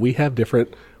 conditions. Yeah, we have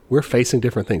different. We're facing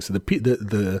different things. So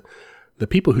the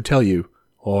people who tell you,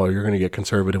 "Oh, you're going to get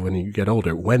conservative when you get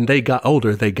older," when they got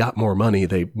older, they got more money.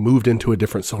 They moved into a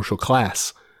different social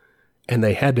class, and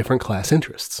they had different class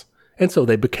interests, and so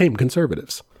they became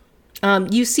conservatives.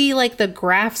 You see, like, the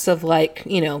graphs of, like,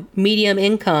 you know, medium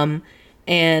income,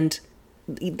 and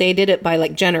they did it by,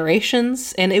 like,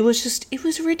 generations, and it was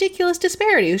a ridiculous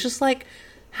disparity. It was just like,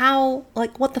 how,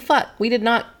 like, what the fuck? We did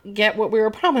not get what we were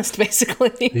promised,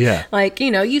 basically. Yeah. Like, you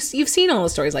know, you've seen all the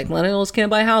stories, like, millennials can't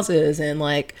buy houses and,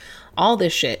 like, all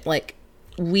this shit. Like,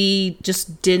 we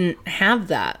just didn't have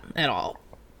that at all.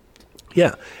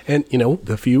 Yeah, and you know,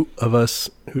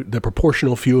 the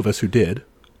proportional few of us who did.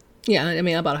 Yeah, I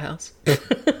mean, I bought a house.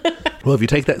 Well, if you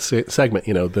take that segment,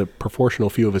 you know, the proportional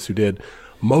few of us who did,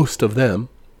 most of them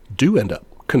do end up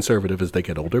conservative as they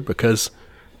get older because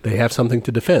they have something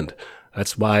to defend.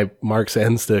 That's why Marx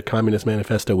ends the Communist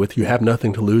Manifesto with "You have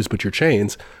nothing to lose but your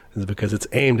chains," is because it's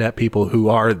aimed at people who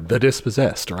are the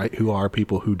dispossessed, right? Who are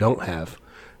people who don't have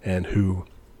and who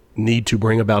need to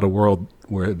bring about a world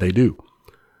where they do.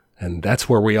 And that's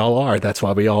where we all are. That's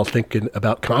why we all thinking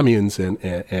about communes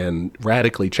and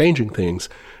radically changing things,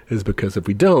 is because if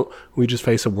we don't, we just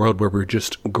face a world where we're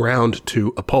just ground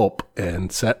to a pulp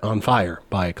and set on fire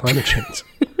by climate change.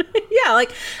 Yeah,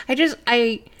 like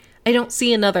I don't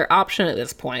see another option at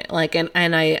this point. Like, and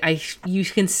I you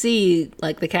can see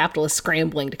like the capitalists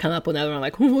scrambling to come up with another one,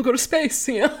 like, oh, we'll go to space,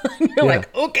 you know? And you're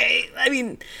like, okay. I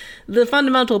mean, the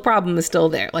fundamental problem is still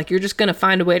there. Like, you're just going to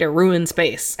find a way to ruin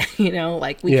space, you know?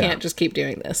 Like, we can't just keep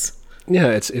doing this. Yeah,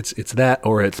 it's that,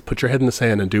 or it's put your head in the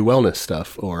sand and do wellness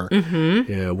stuff, or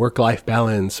work-life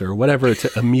balance, or whatever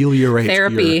to ameliorate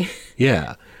therapy.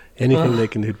 Anything they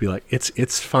can do to be like,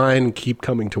 it's fine. Keep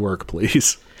coming to work,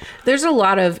 please. There's a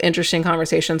lot of interesting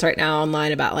conversations right now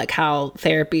online about like how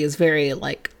therapy is very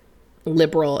like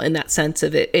liberal in that sense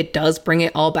of it does bring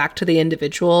it all back to the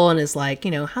individual and is like, you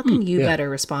know, how can you better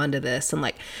respond to this? And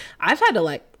like, I've had to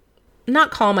like not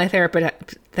call my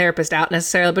therapist out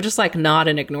necessarily, but just like nod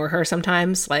and ignore her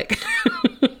sometimes, like,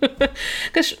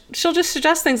 because she'll just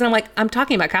suggest things and I'm like, I'm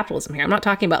talking about capitalism here. I'm not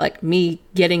talking about like me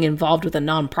getting involved with a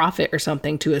nonprofit or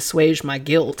something to assuage my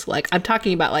guilt. Like, I'm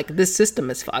talking about like, this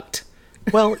system is fucked.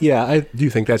 Well, yeah, I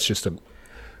do think that's just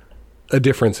a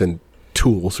difference in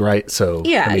tools, right? So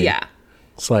yeah.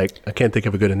 It's like, I can't think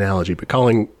of a good analogy, but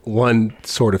calling one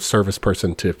sort of service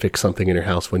person to fix something in your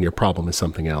house when your problem is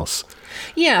something else.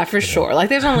 Yeah, for sure. Like,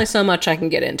 there's only so much I can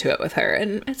get into it with her,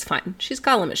 and it's fine. She's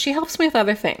got limits. She helps me with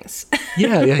other things.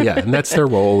 Yeah. And that's their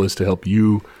role, is to help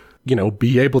you, you know,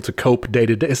 be able to cope day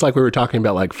to day. It's like we were talking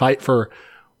about, like, fight for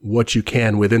what you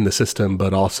can within the system,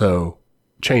 but also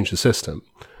change the system.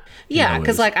 Yeah,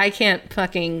 because like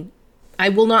I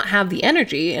will not have the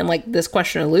energy, and like this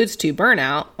question alludes to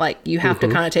burnout. Like, you have to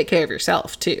kind of take care of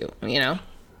yourself too, you know?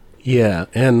 Yeah,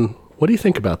 and what do you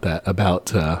think about that?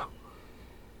 About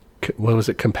what was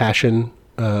it? Compassion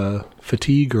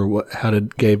fatigue, or what? How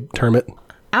did Gabe term it?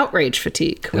 Outrage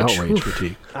fatigue. Outrage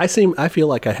fatigue. I feel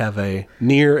like I have a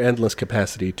near endless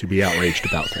capacity to be outraged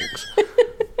about things.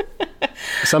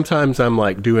 Sometimes I'm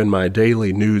like doing my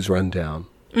daily news rundown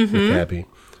with Abby.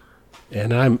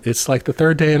 And it's like the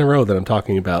third day in a row that I'm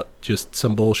talking about just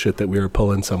some bullshit that we were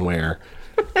pulling somewhere.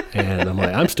 And I'm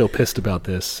like, I'm still pissed about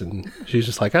this. And she's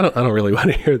just like, I don't really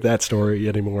want to hear that story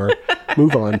anymore.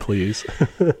 Move on, please.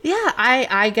 Yeah,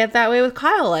 I get that way with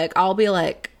Kyle. Like, I'll be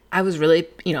like, I was really,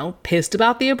 you know, pissed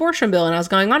about the abortion bill, and I was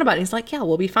going on about it. And he's like, yeah,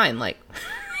 we'll be fine. Like,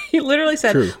 he literally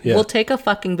said, we'll take a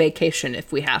fucking vacation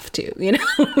if we have to, you know?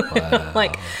 Wow.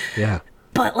 Like, yeah.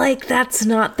 But, like, that's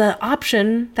not the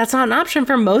option. That's not an option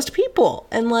for most people.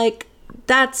 And, like,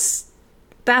 that's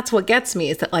what gets me,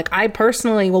 is that, like, I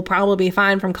personally will probably be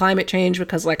fine from climate change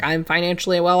because, like, I'm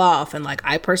financially well off. And, like,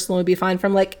 I personally would be fine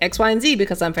from, like, X, Y, and Z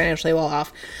because I'm financially well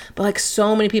off. But, like,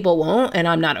 so many people won't, and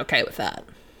I'm not okay with that.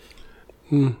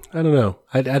 I don't know.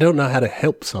 I don't know how to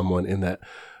help someone in that,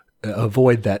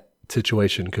 avoid that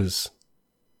situation, because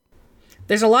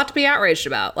there's a lot to be outraged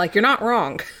about. Like, you're not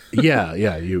wrong. Yeah.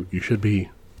 You should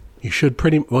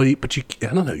pretty well, but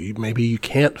I don't know. Maybe you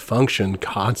can't function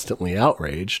constantly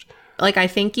outraged. Like, I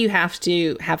think you have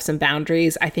to have some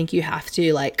boundaries. I think you have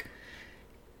to, like,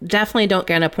 definitely don't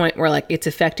get to a point where, like, it's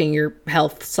affecting your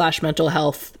health / mental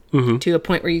health to a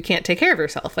point where you can't take care of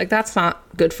yourself. Like, that's not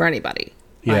good for anybody.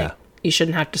 Yeah. Like, you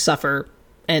shouldn't have to suffer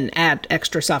and add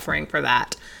extra suffering for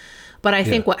that. But I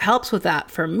think what helps with that,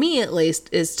 for me at least,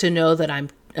 is to know that I'm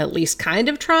at least kind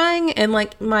of trying. And,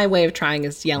 like, my way of trying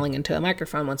is yelling into a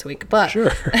microphone once a week. But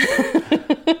sure.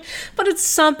 But it's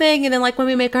something. And then, like, when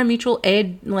we make our mutual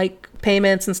aid, like,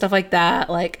 payments and stuff like that,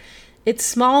 like, it's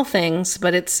small things,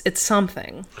 but it's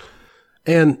something.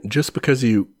 And just because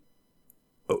you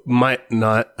might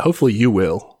not, hopefully you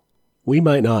will, we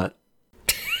might not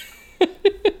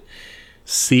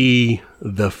see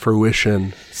the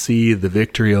fruition, see the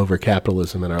victory over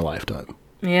capitalism in our lifetime.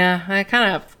 Yeah, I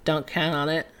kind of don't count on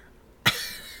it.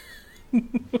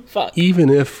 Fuck. Even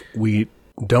if we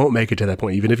don't make it to that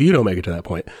point, even if you don't make it to that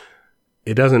point,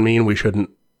 it doesn't mean we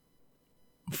shouldn't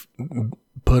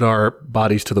put our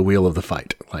bodies to the wheel of the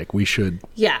fight. Like, we should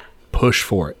push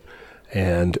for it.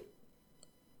 And,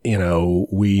 you know,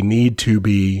 we need to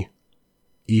be,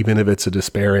 even if it's a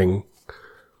despairing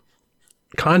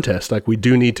contest, like, we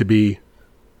do need to be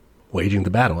waging the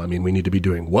battle. I mean, we need to be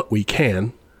doing what we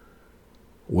can,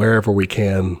 wherever we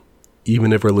can,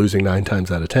 even if we're losing 9 times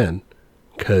out of 10,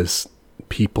 because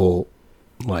people,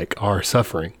 like, are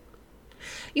suffering.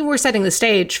 We're setting the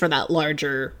stage for that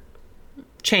larger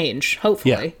change,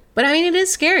 hopefully. But I mean, it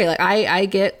is scary. Like I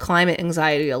get climate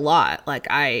anxiety a lot. Like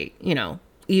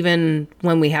even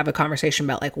when we have a conversation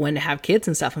about like when to have kids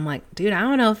and stuff, I'm like, dude, I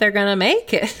don't know if they're going to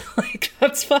make it. Like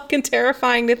that's fucking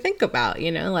terrifying to think about,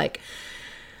 like,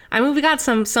 I mean, we got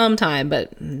some time,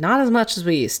 but not as much as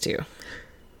we used to.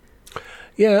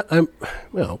 Yeah.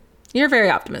 You're very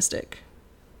optimistic.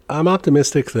 I'm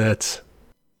optimistic that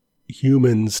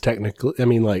humans technically, I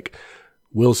mean, like,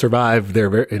 will survive. They're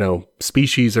very,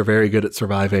 species are very good at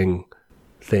surviving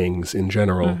things in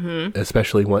general,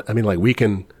 especially when, I mean, like, we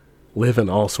can live in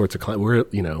all sorts of climate. We're,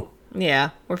 yeah,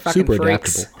 we're fucking super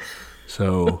freaks. adaptable.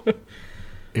 So,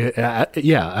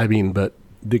 yeah, I mean, but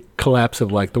the collapse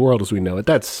of like the world as we know it,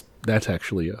 that's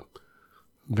actually a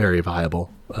very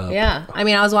viable. Yeah. I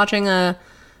mean, I was watching a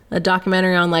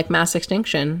documentary on like mass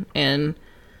extinction, and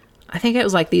I think it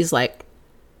was like these like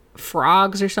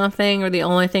frogs or something are the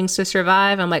only things to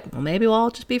survive. I'm like, well, maybe we'll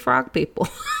all just be frog people.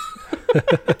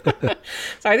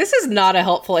 Sorry, this is not a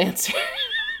helpful answer.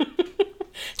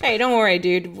 Hey, don't worry,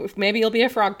 dude. Maybe you'll be a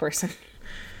frog person.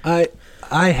 I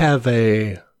have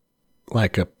a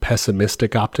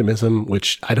pessimistic optimism,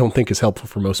 which I don't think is helpful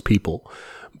for most people.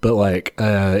 But like,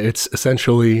 it's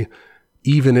essentially,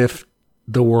 even if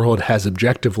the world has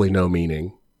objectively no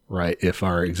meaning, right? If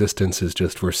our existence is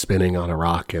just we're spinning on a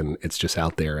rock and it's just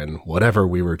out there and whatever,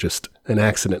 we were just an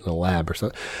accident in a lab or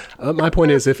something. My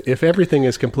point is, if everything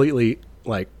is completely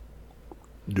like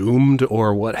doomed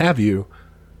or what have you,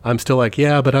 I'm still like,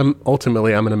 yeah, but I'm going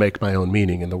to make my own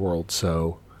meaning in the world.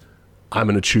 So I'm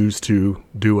going to choose to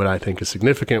do what I think is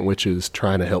significant, which is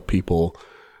trying to help people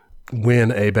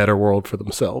win a better world for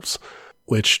themselves,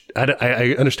 which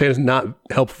I understand is not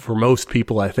helpful for most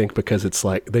people, I think, because it's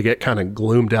like they get kind of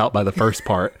gloomed out by the first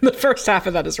part. The first half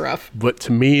of that is rough. But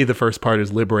to me, the first part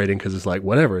is liberating because it's like,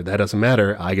 whatever, that doesn't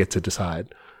matter. I get to decide.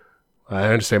 I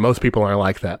understand most people aren't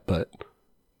like that, but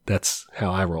that's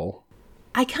how I roll.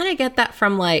 I kind of get that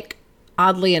from like,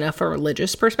 oddly enough, a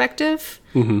religious perspective,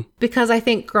 because I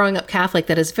think growing up Catholic,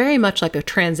 that is very much like a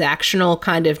transactional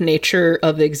kind of nature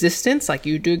of existence. Like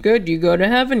you do good, you go to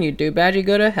heaven, you do bad, you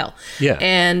go to hell. Yeah.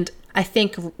 And I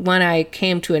think when I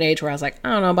came to an age where I was like, I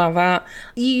don't know about that,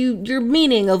 your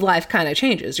meaning of life kind of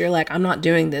changes. You're like, I'm not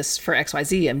doing this for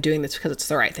XYZ. I'm doing this because it's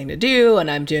the right thing to do. And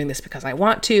I'm doing this because I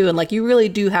want to. And like, you really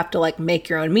do have to like make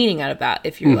your own meaning out of that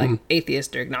if you're like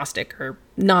atheist or agnostic or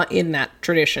not in that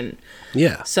tradition.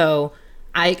 Yeah. So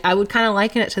I would kind of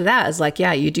liken it to that as like,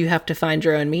 yeah, you do have to find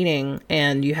your own meaning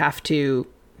and you have to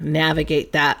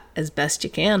navigate that as best you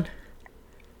can.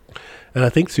 And I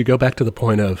think to go back to the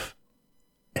point of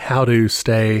how to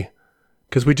stay,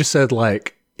 because we just said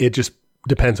like, it just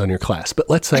depends on your class. But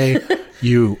let's say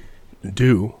you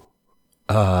do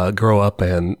grow up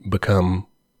and become,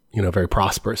 very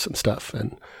prosperous and stuff.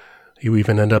 And you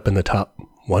even end up in the top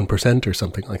 1% or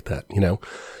something like that.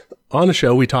 On the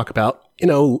show, we talk about,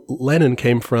 Lenin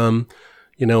came from,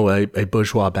 a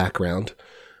bourgeois background.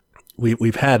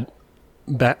 We've had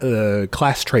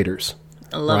class traders.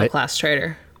 I love a class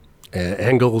trader.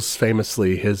 Engels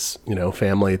famously, his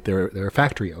family, they're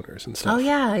factory owners and stuff. Oh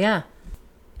yeah, yeah.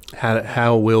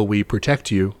 How will we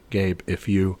protect you, Gabe?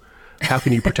 How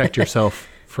can you protect yourself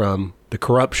from the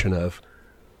corruption of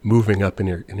moving up in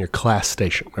your class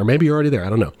station? Or maybe you're already there. I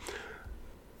don't know.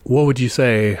 What would you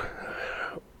say?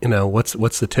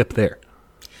 What's the tip there?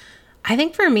 I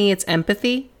think for me, it's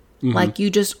empathy. Like you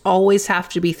just always have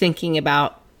to be thinking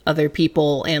about other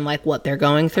people and like what they're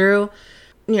going through.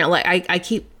 Like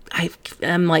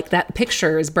I'm like, that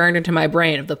picture is burned into my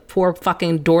brain of the poor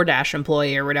fucking DoorDash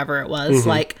employee or whatever it was.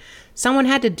 Like someone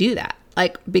had to do that.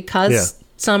 Like because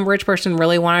some rich person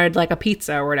really wanted like a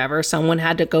pizza or whatever, someone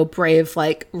had to go brave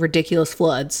like ridiculous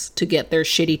floods to get their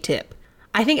shitty tip.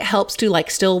 I think it helps to like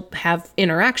still have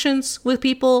interactions with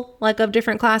people like of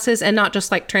different classes and not just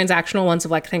like transactional ones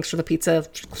of like, thanks for the pizza,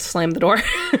 slam the door.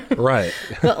 Right.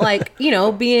 But like,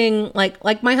 being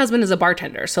like my husband is a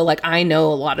bartender. So like I know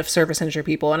a lot of service industry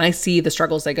people and I see the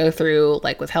struggles they go through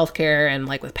like with healthcare and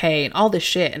like with pay and all this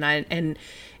shit. And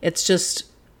it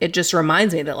just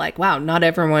reminds me that like, wow, not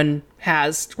everyone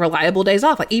has reliable days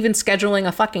off. Like even scheduling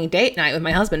a fucking date night with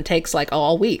my husband takes like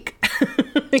all week.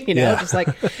 Just like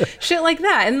shit like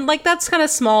that. And like, that's kind of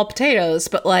small potatoes,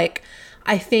 but like,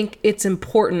 I think it's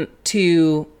important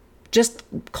to just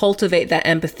cultivate that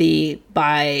empathy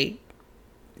by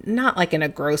not like in a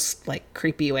gross, like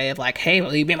creepy way of like, hey,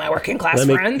 will you be my working class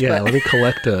friend? Yeah. Let me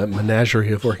collect a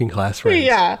menagerie of working class friends.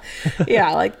 Yeah.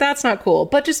 Yeah. Like that's not cool,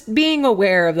 but just being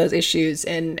aware of those issues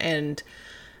and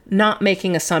not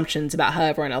making assumptions about how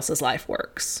everyone else's life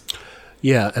works.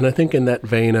 Yeah, and I think in that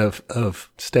vein of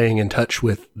staying in touch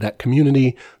with that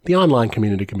community, the online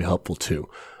community can be helpful too.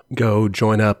 go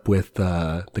join up with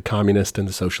the communist and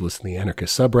the socialist and the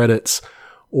anarchist subreddits,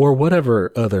 or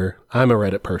whatever other. I'm a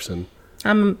Reddit person.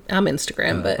 I'm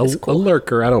Instagram, but it's cool. A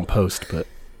lurker. I don't post, but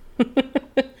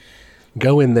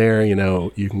go in there.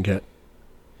 You can get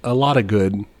a lot of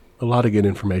good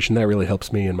information that really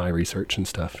helps me in my research and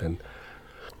stuff. And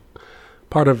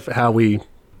part of how we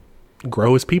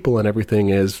grow as people and everything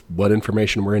is what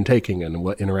information we're intaking and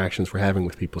what interactions we're having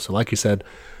with people. So like you said,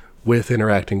 with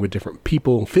interacting with different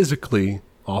people physically,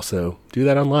 also do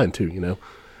that online too,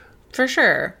 For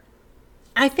sure.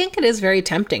 I think it is very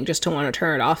tempting just to want to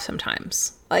turn it off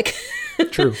sometimes. Like,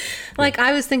 true. Like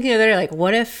I was thinking the other day, like,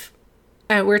 what if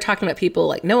we're talking about people,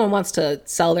 like no one wants to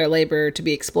sell their labor to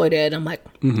be exploited. I'm like,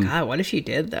 God, what if you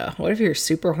did though? What if you're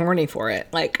super horny for it?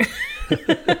 Like,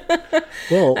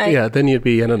 well, yeah, then you'd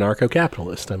be an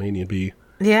anarcho-capitalist. I mean, you'd be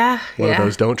one of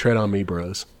those don't tread on me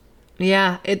bros.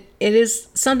 Yeah, it is.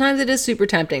 Sometimes it is super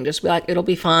tempting. Just be like, it'll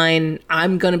be fine.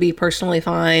 I'm going to be personally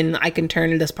fine. I can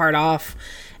turn this part off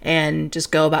and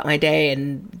just go about my day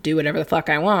and do whatever the fuck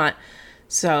I want.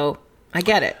 So I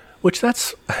get it. Which I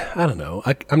don't know.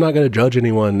 I'm not going to judge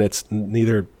anyone. It's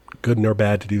neither good nor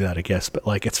bad to do that, I guess. But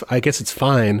like, I guess it's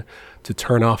fine to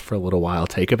turn off for a little while,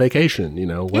 take a vacation,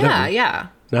 whatever. Yeah.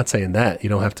 Not saying that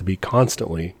you don't have to be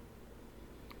constantly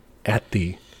at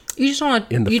the. You just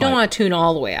want to. You don't want to tune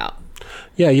all the way out.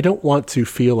 Yeah, you don't want to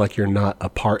feel like you're not a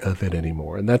part of it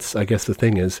anymore. And that's, I guess, the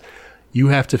thing is, you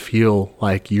have to feel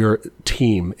like your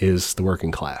team is the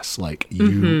working class. Like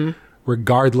you,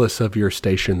 regardless of your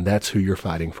station, that's who you're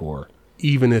fighting for,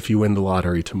 even if you win the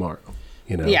lottery tomorrow.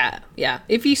 Yeah.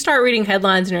 If you start reading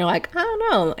headlines and you're like, I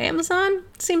don't know, Amazon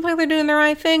seems like they're doing the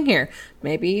right thing here.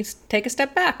 Maybe take a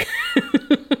step back.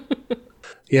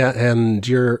 Yeah, and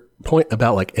your point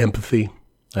about like empathy,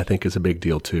 I think, is a big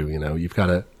deal too. You've got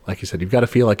to, like you said, you've got to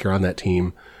feel like you're on that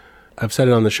team. I've said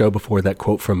it on the show before, that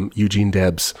quote from Eugene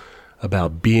Debs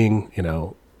about being,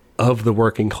 of the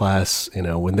working class,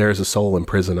 when there's a soul in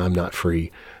prison, I'm not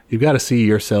free. You've got to see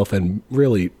yourself and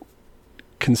really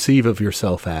conceive of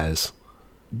yourself as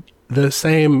the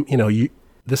same,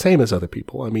 the same as other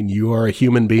people. I mean, you are a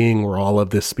human being. We're all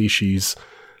of this species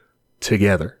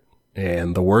together.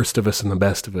 And the worst of us and the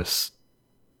best of us,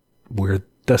 we're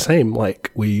the same.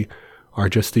 Like, we are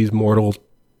just these mortal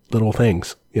little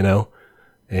things,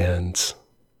 and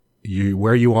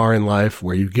where you are in life,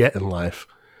 where you get in life,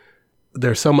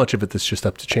 there's so much of it that's just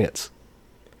up to chance.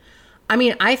 I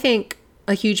mean, I think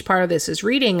a huge part of this is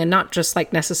reading, and not just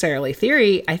like necessarily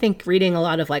theory. I think reading a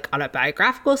lot of like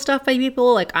autobiographical stuff by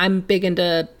people. Like, I'm big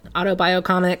into autobio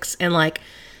comics, and like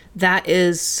that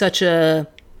is such a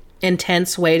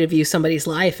intense way to view somebody's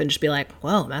life and just be like,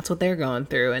 well, that's what they're going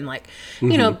through. And like,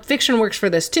 fiction works for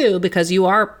this too, because you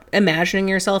are imagining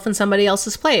yourself in somebody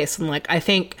else's place. And like, I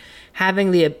think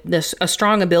having a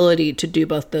strong ability to do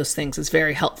both those things is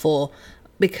very helpful,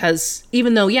 because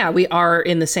even though, we are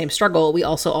in the same struggle, we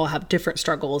also all have different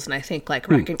struggles. And I think like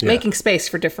making space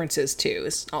for differences too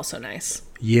is also nice.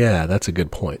 Yeah, that's a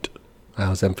good point. I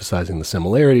was emphasizing the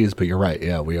similarities, but you're right.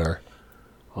 Yeah, we are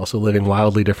also living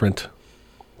wildly different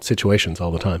situations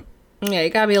all the time. Yeah, you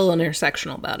gotta be a little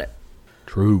intersectional about it.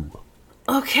 True.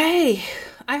 Okay,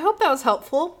 I hope that was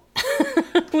helpful.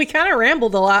 We kind of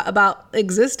rambled a lot about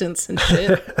existence and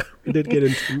shit. We did get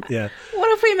into, yeah.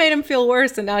 What if we made him feel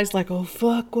worse and now he's like, oh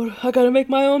fuck, I gotta make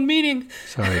my own meeting.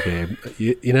 Sorry, babe.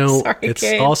 Sorry, it's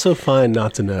Gabe. Also fine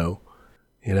not to know,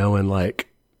 and like,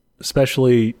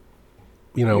 especially,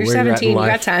 you're where 17, you're at in life,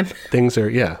 you got time. Things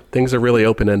are really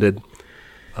open-ended,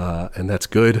 and that's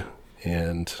good.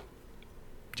 And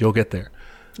you'll get there.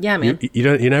 Yeah, man.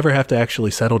 You never have to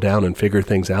actually settle down and figure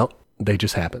things out. They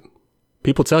just happen.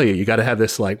 People tell you got to have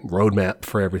this like roadmap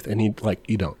for everything. And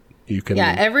you don't. You can.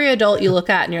 Yeah, every adult you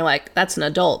look at and you're like, that's an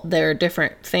adult. They're a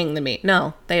different thing than me.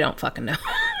 No, they don't fucking know.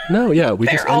 No, yeah, we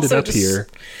just ended up here,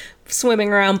 swimming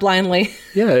around blindly.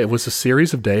 Yeah, it was a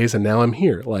series of days, and now I'm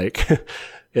here. Like,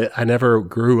 I never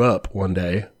grew up one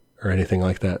day or anything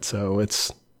like that. So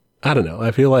it's. I don't know. I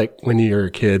feel like when you're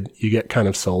a kid, you get kind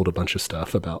of sold a bunch of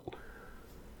stuff about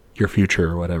your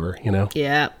future or whatever,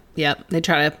 Yeah. They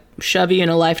try to shove you in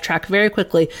a life track very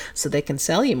quickly so they can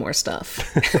sell you more stuff.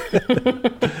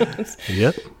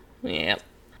 Yep. That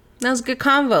was a good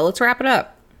convo. Let's wrap it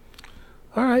up.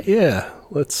 All right. Yeah.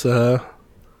 Let's talk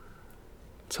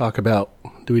about,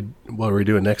 what are we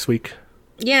doing next week?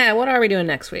 Yeah. What are we doing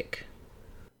next week?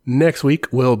 Next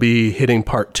week, we'll be hitting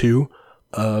part 2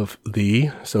 of the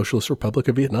Socialist Republic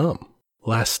of Vietnam.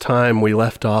 Last time we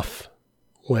left off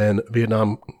when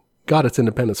Vietnam got its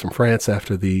independence from France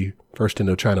after the First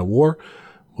Indochina War.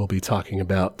 We'll be talking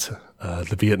about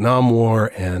the Vietnam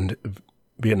War and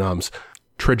Vietnam's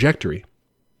trajectory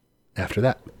after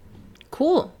that.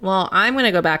 Cool. Well, I'm going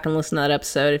to go back and listen to that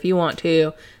episode. If you want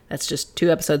to, that's just 2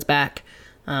 episodes back.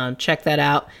 Check that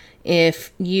out.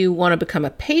 If you want to become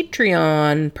a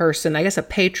Patreon person, I guess a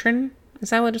patron, is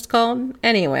that what it's called?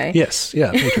 Anyway. Yes.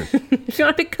 Yeah. Patron. If you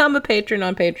want to become a patron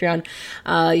on Patreon,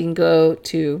 you can go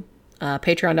to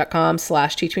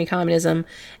patreon.com/teachmecommunism.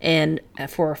 And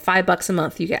for $5 a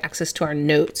month, you get access to our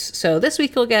notes. So this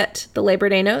week you'll get the Labor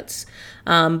Day notes.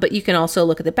 But you can also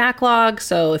look at the backlog.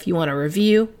 So if you want a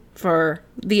review for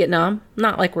Vietnam,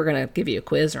 not like we're going to give you a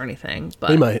quiz or anything, but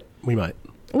We might.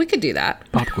 we could do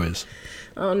that. Pop quiz.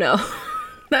 Oh no.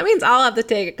 That means I'll have to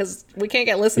take it because we can't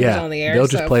get listeners Yeah. on the air. They'll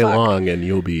just so play fuck. along and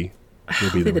you'll be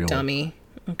the the real dummy.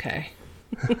 Okay.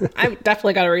 I've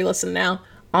definitely got to re-listen now.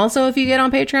 Also, if you get on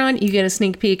Patreon, you get a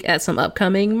sneak peek at some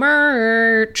upcoming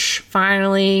merch.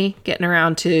 Finally getting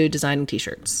around to designing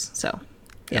t-shirts. So,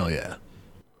 Hell yeah.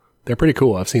 They're pretty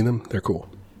cool. I've seen them. They're cool.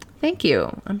 thank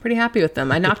you. I'm pretty happy with them.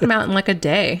 I knocked them out in like a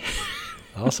day.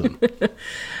 Awesome.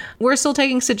 We're still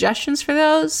taking suggestions for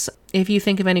those. If you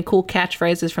think of any cool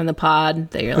catchphrases from the pod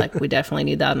that you're like, we definitely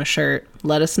need that on a shirt,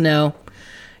 let us know.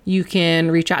 You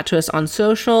can reach out to us on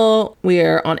social. We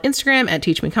are on Instagram at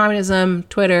Teach Me Communism,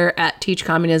 Twitter at Teach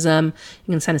Communism.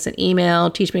 You can send us an email,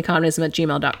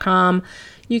 teachmecommunism@gmail.com.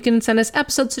 You can send us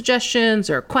episode suggestions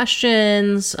or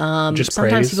questions. Just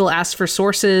sometimes praise. people ask for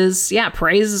sources. Yeah,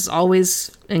 praise is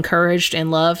always encouraged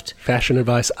and loved. Fashion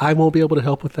advice. I won't be able to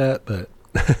help with that, but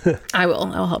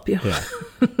I'll help you.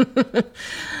 yeah.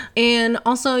 And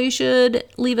also, you should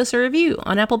leave us a review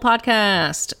on Apple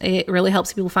Podcast. It really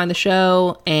helps people find the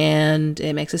show, and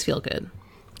it makes us feel good.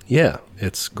 Yeah,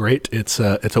 it's great. It's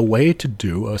a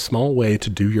a small way to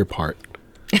do your part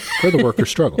for the worker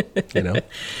struggle,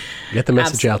 Get the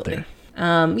message out there.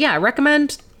 Yeah,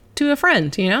 recommend to a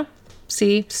friend,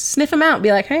 sniff them out.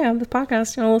 Be like, hey, I have this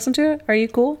podcast. You want to listen to it? Are you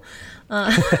cool?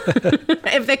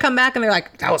 If they come back and they're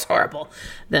like, that was horrible,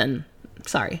 then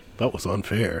sorry. That was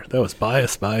unfair. That was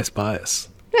bias.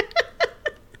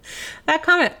 That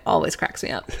comment always cracks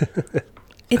me up.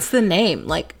 It's the name.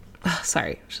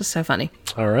 Sorry. It's just so funny.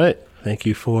 All right. Thank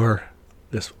you for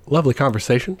this lovely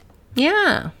conversation.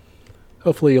 Yeah.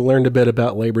 Hopefully you learned a bit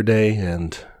about Labor Day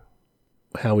and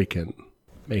how we can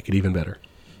make it even better.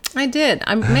 I did.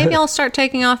 Maybe I'll start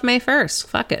taking off May 1st.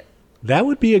 Fuck it. That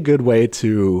would be a good way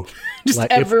to Just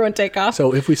everyone take off.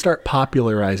 So if we start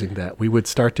popularizing that, we would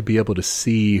start to be able to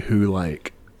see who are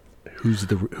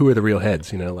the real heads,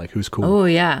 who's cool. Oh,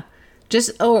 yeah.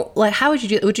 How would you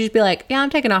do it? Would you just be like, yeah, I'm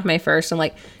taking off May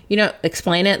 1st, and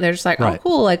explain it? They're just like, Right. oh,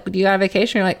 cool. Do you got a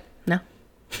vacation? You're like, no.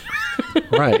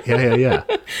 Right. Yeah. And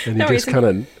you No just reason. kind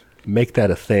of make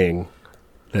that a thing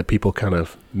that people kind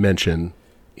of mention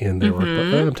in their work.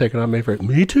 Oh, I'm taking on May 1st.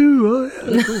 Me too. Oh,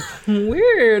 yeah, cool.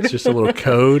 Weird. It's just a little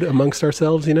code amongst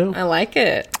ourselves, I like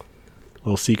it. A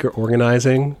little secret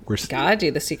organizing. Gotta do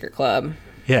the secret club,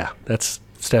 Yeah, that's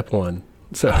step 1.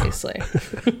 So, obviously.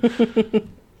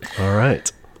 all right.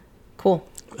 Cool.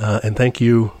 And thank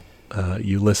you,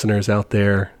 you listeners out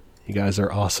there. You guys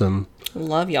are awesome.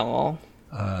 Love y'all.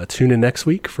 Tune in next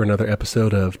week for another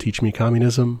episode of Teach Me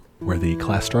Communism, where the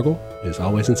class struggle is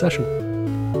always in session.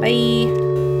 Bye.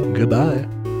 Goodbye.